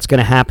what's going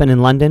to happen in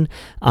London.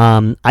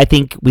 I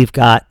think we've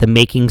got the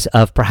makings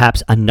of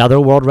perhaps another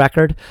world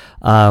record,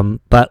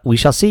 but we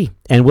shall see.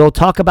 And we'll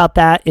talk about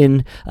that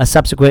in a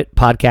subsequent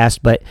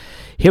podcast. But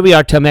here we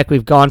are, Tomek.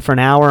 We've gone for an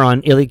hour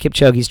on Eliud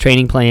Kipchoge's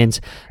training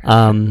plans.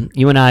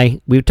 You and I,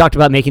 we've talked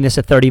about making this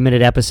a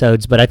 30-minute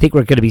episodes, but I think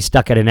we're going to be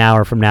stuck at an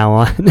hour from now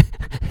on.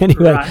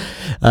 Anyway,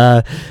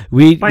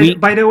 right.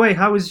 By the way,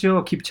 how is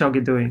your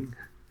Kipchoge doing?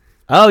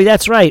 Oh,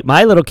 that's right.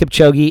 My little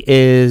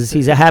Kipchoge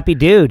he's a happy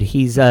dude.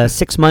 He's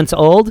 6 months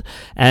old,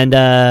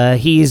 and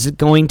he's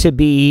going to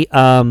be,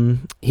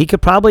 he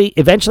could probably,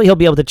 eventually he'll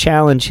be able to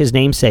challenge his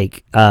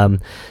namesake.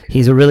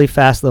 He's a really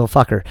fast little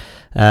fucker.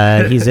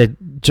 He's a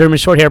German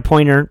short hair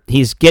pointer.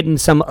 He's getting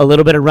a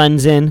little bit of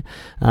runs in.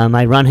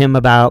 I run him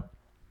about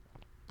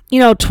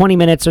 20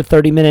 minutes or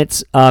 30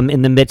 minutes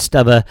in the midst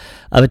of a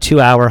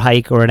 2-hour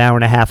hike or an hour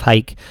and a half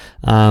hike.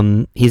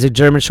 He's a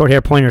German short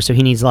hair pointer, so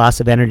he needs lots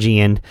of energy,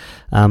 and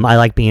I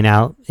like being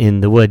out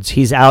in the woods.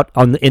 He's out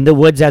in the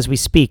woods as we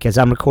speak. As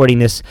I'm recording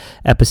this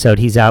episode,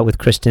 he's out with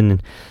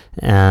Kristen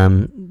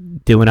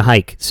doing a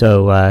hike.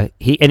 So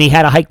he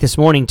had a hike this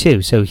morning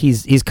too. So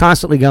he's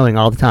constantly going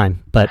all the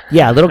time. But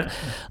yeah,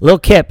 little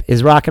Kip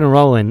is rocking and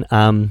rolling.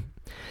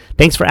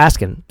 Thanks for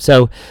asking.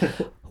 So.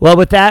 Well,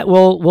 with that,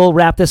 we'll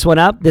wrap this one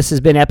up. This has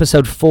been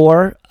episode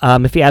 4.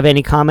 If you have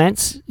any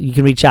comments, you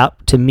can reach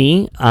out to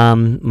me.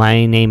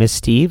 My name is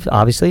Steve,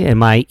 obviously, and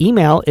my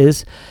email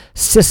is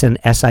Sisson,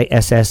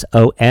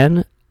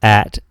 SISSON,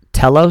 at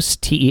telos,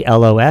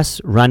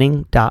 TELOS,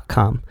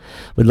 running.com.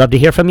 We'd love to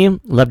hear from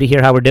you. Love to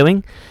hear how we're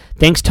doing.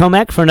 Thanks,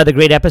 Tomek, for another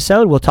great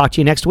episode. We'll talk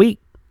to you next week.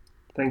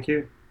 Thank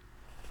you.